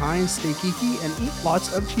always, be kind, stay geeky, and eat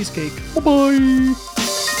lots of cheesecake. Bye-bye.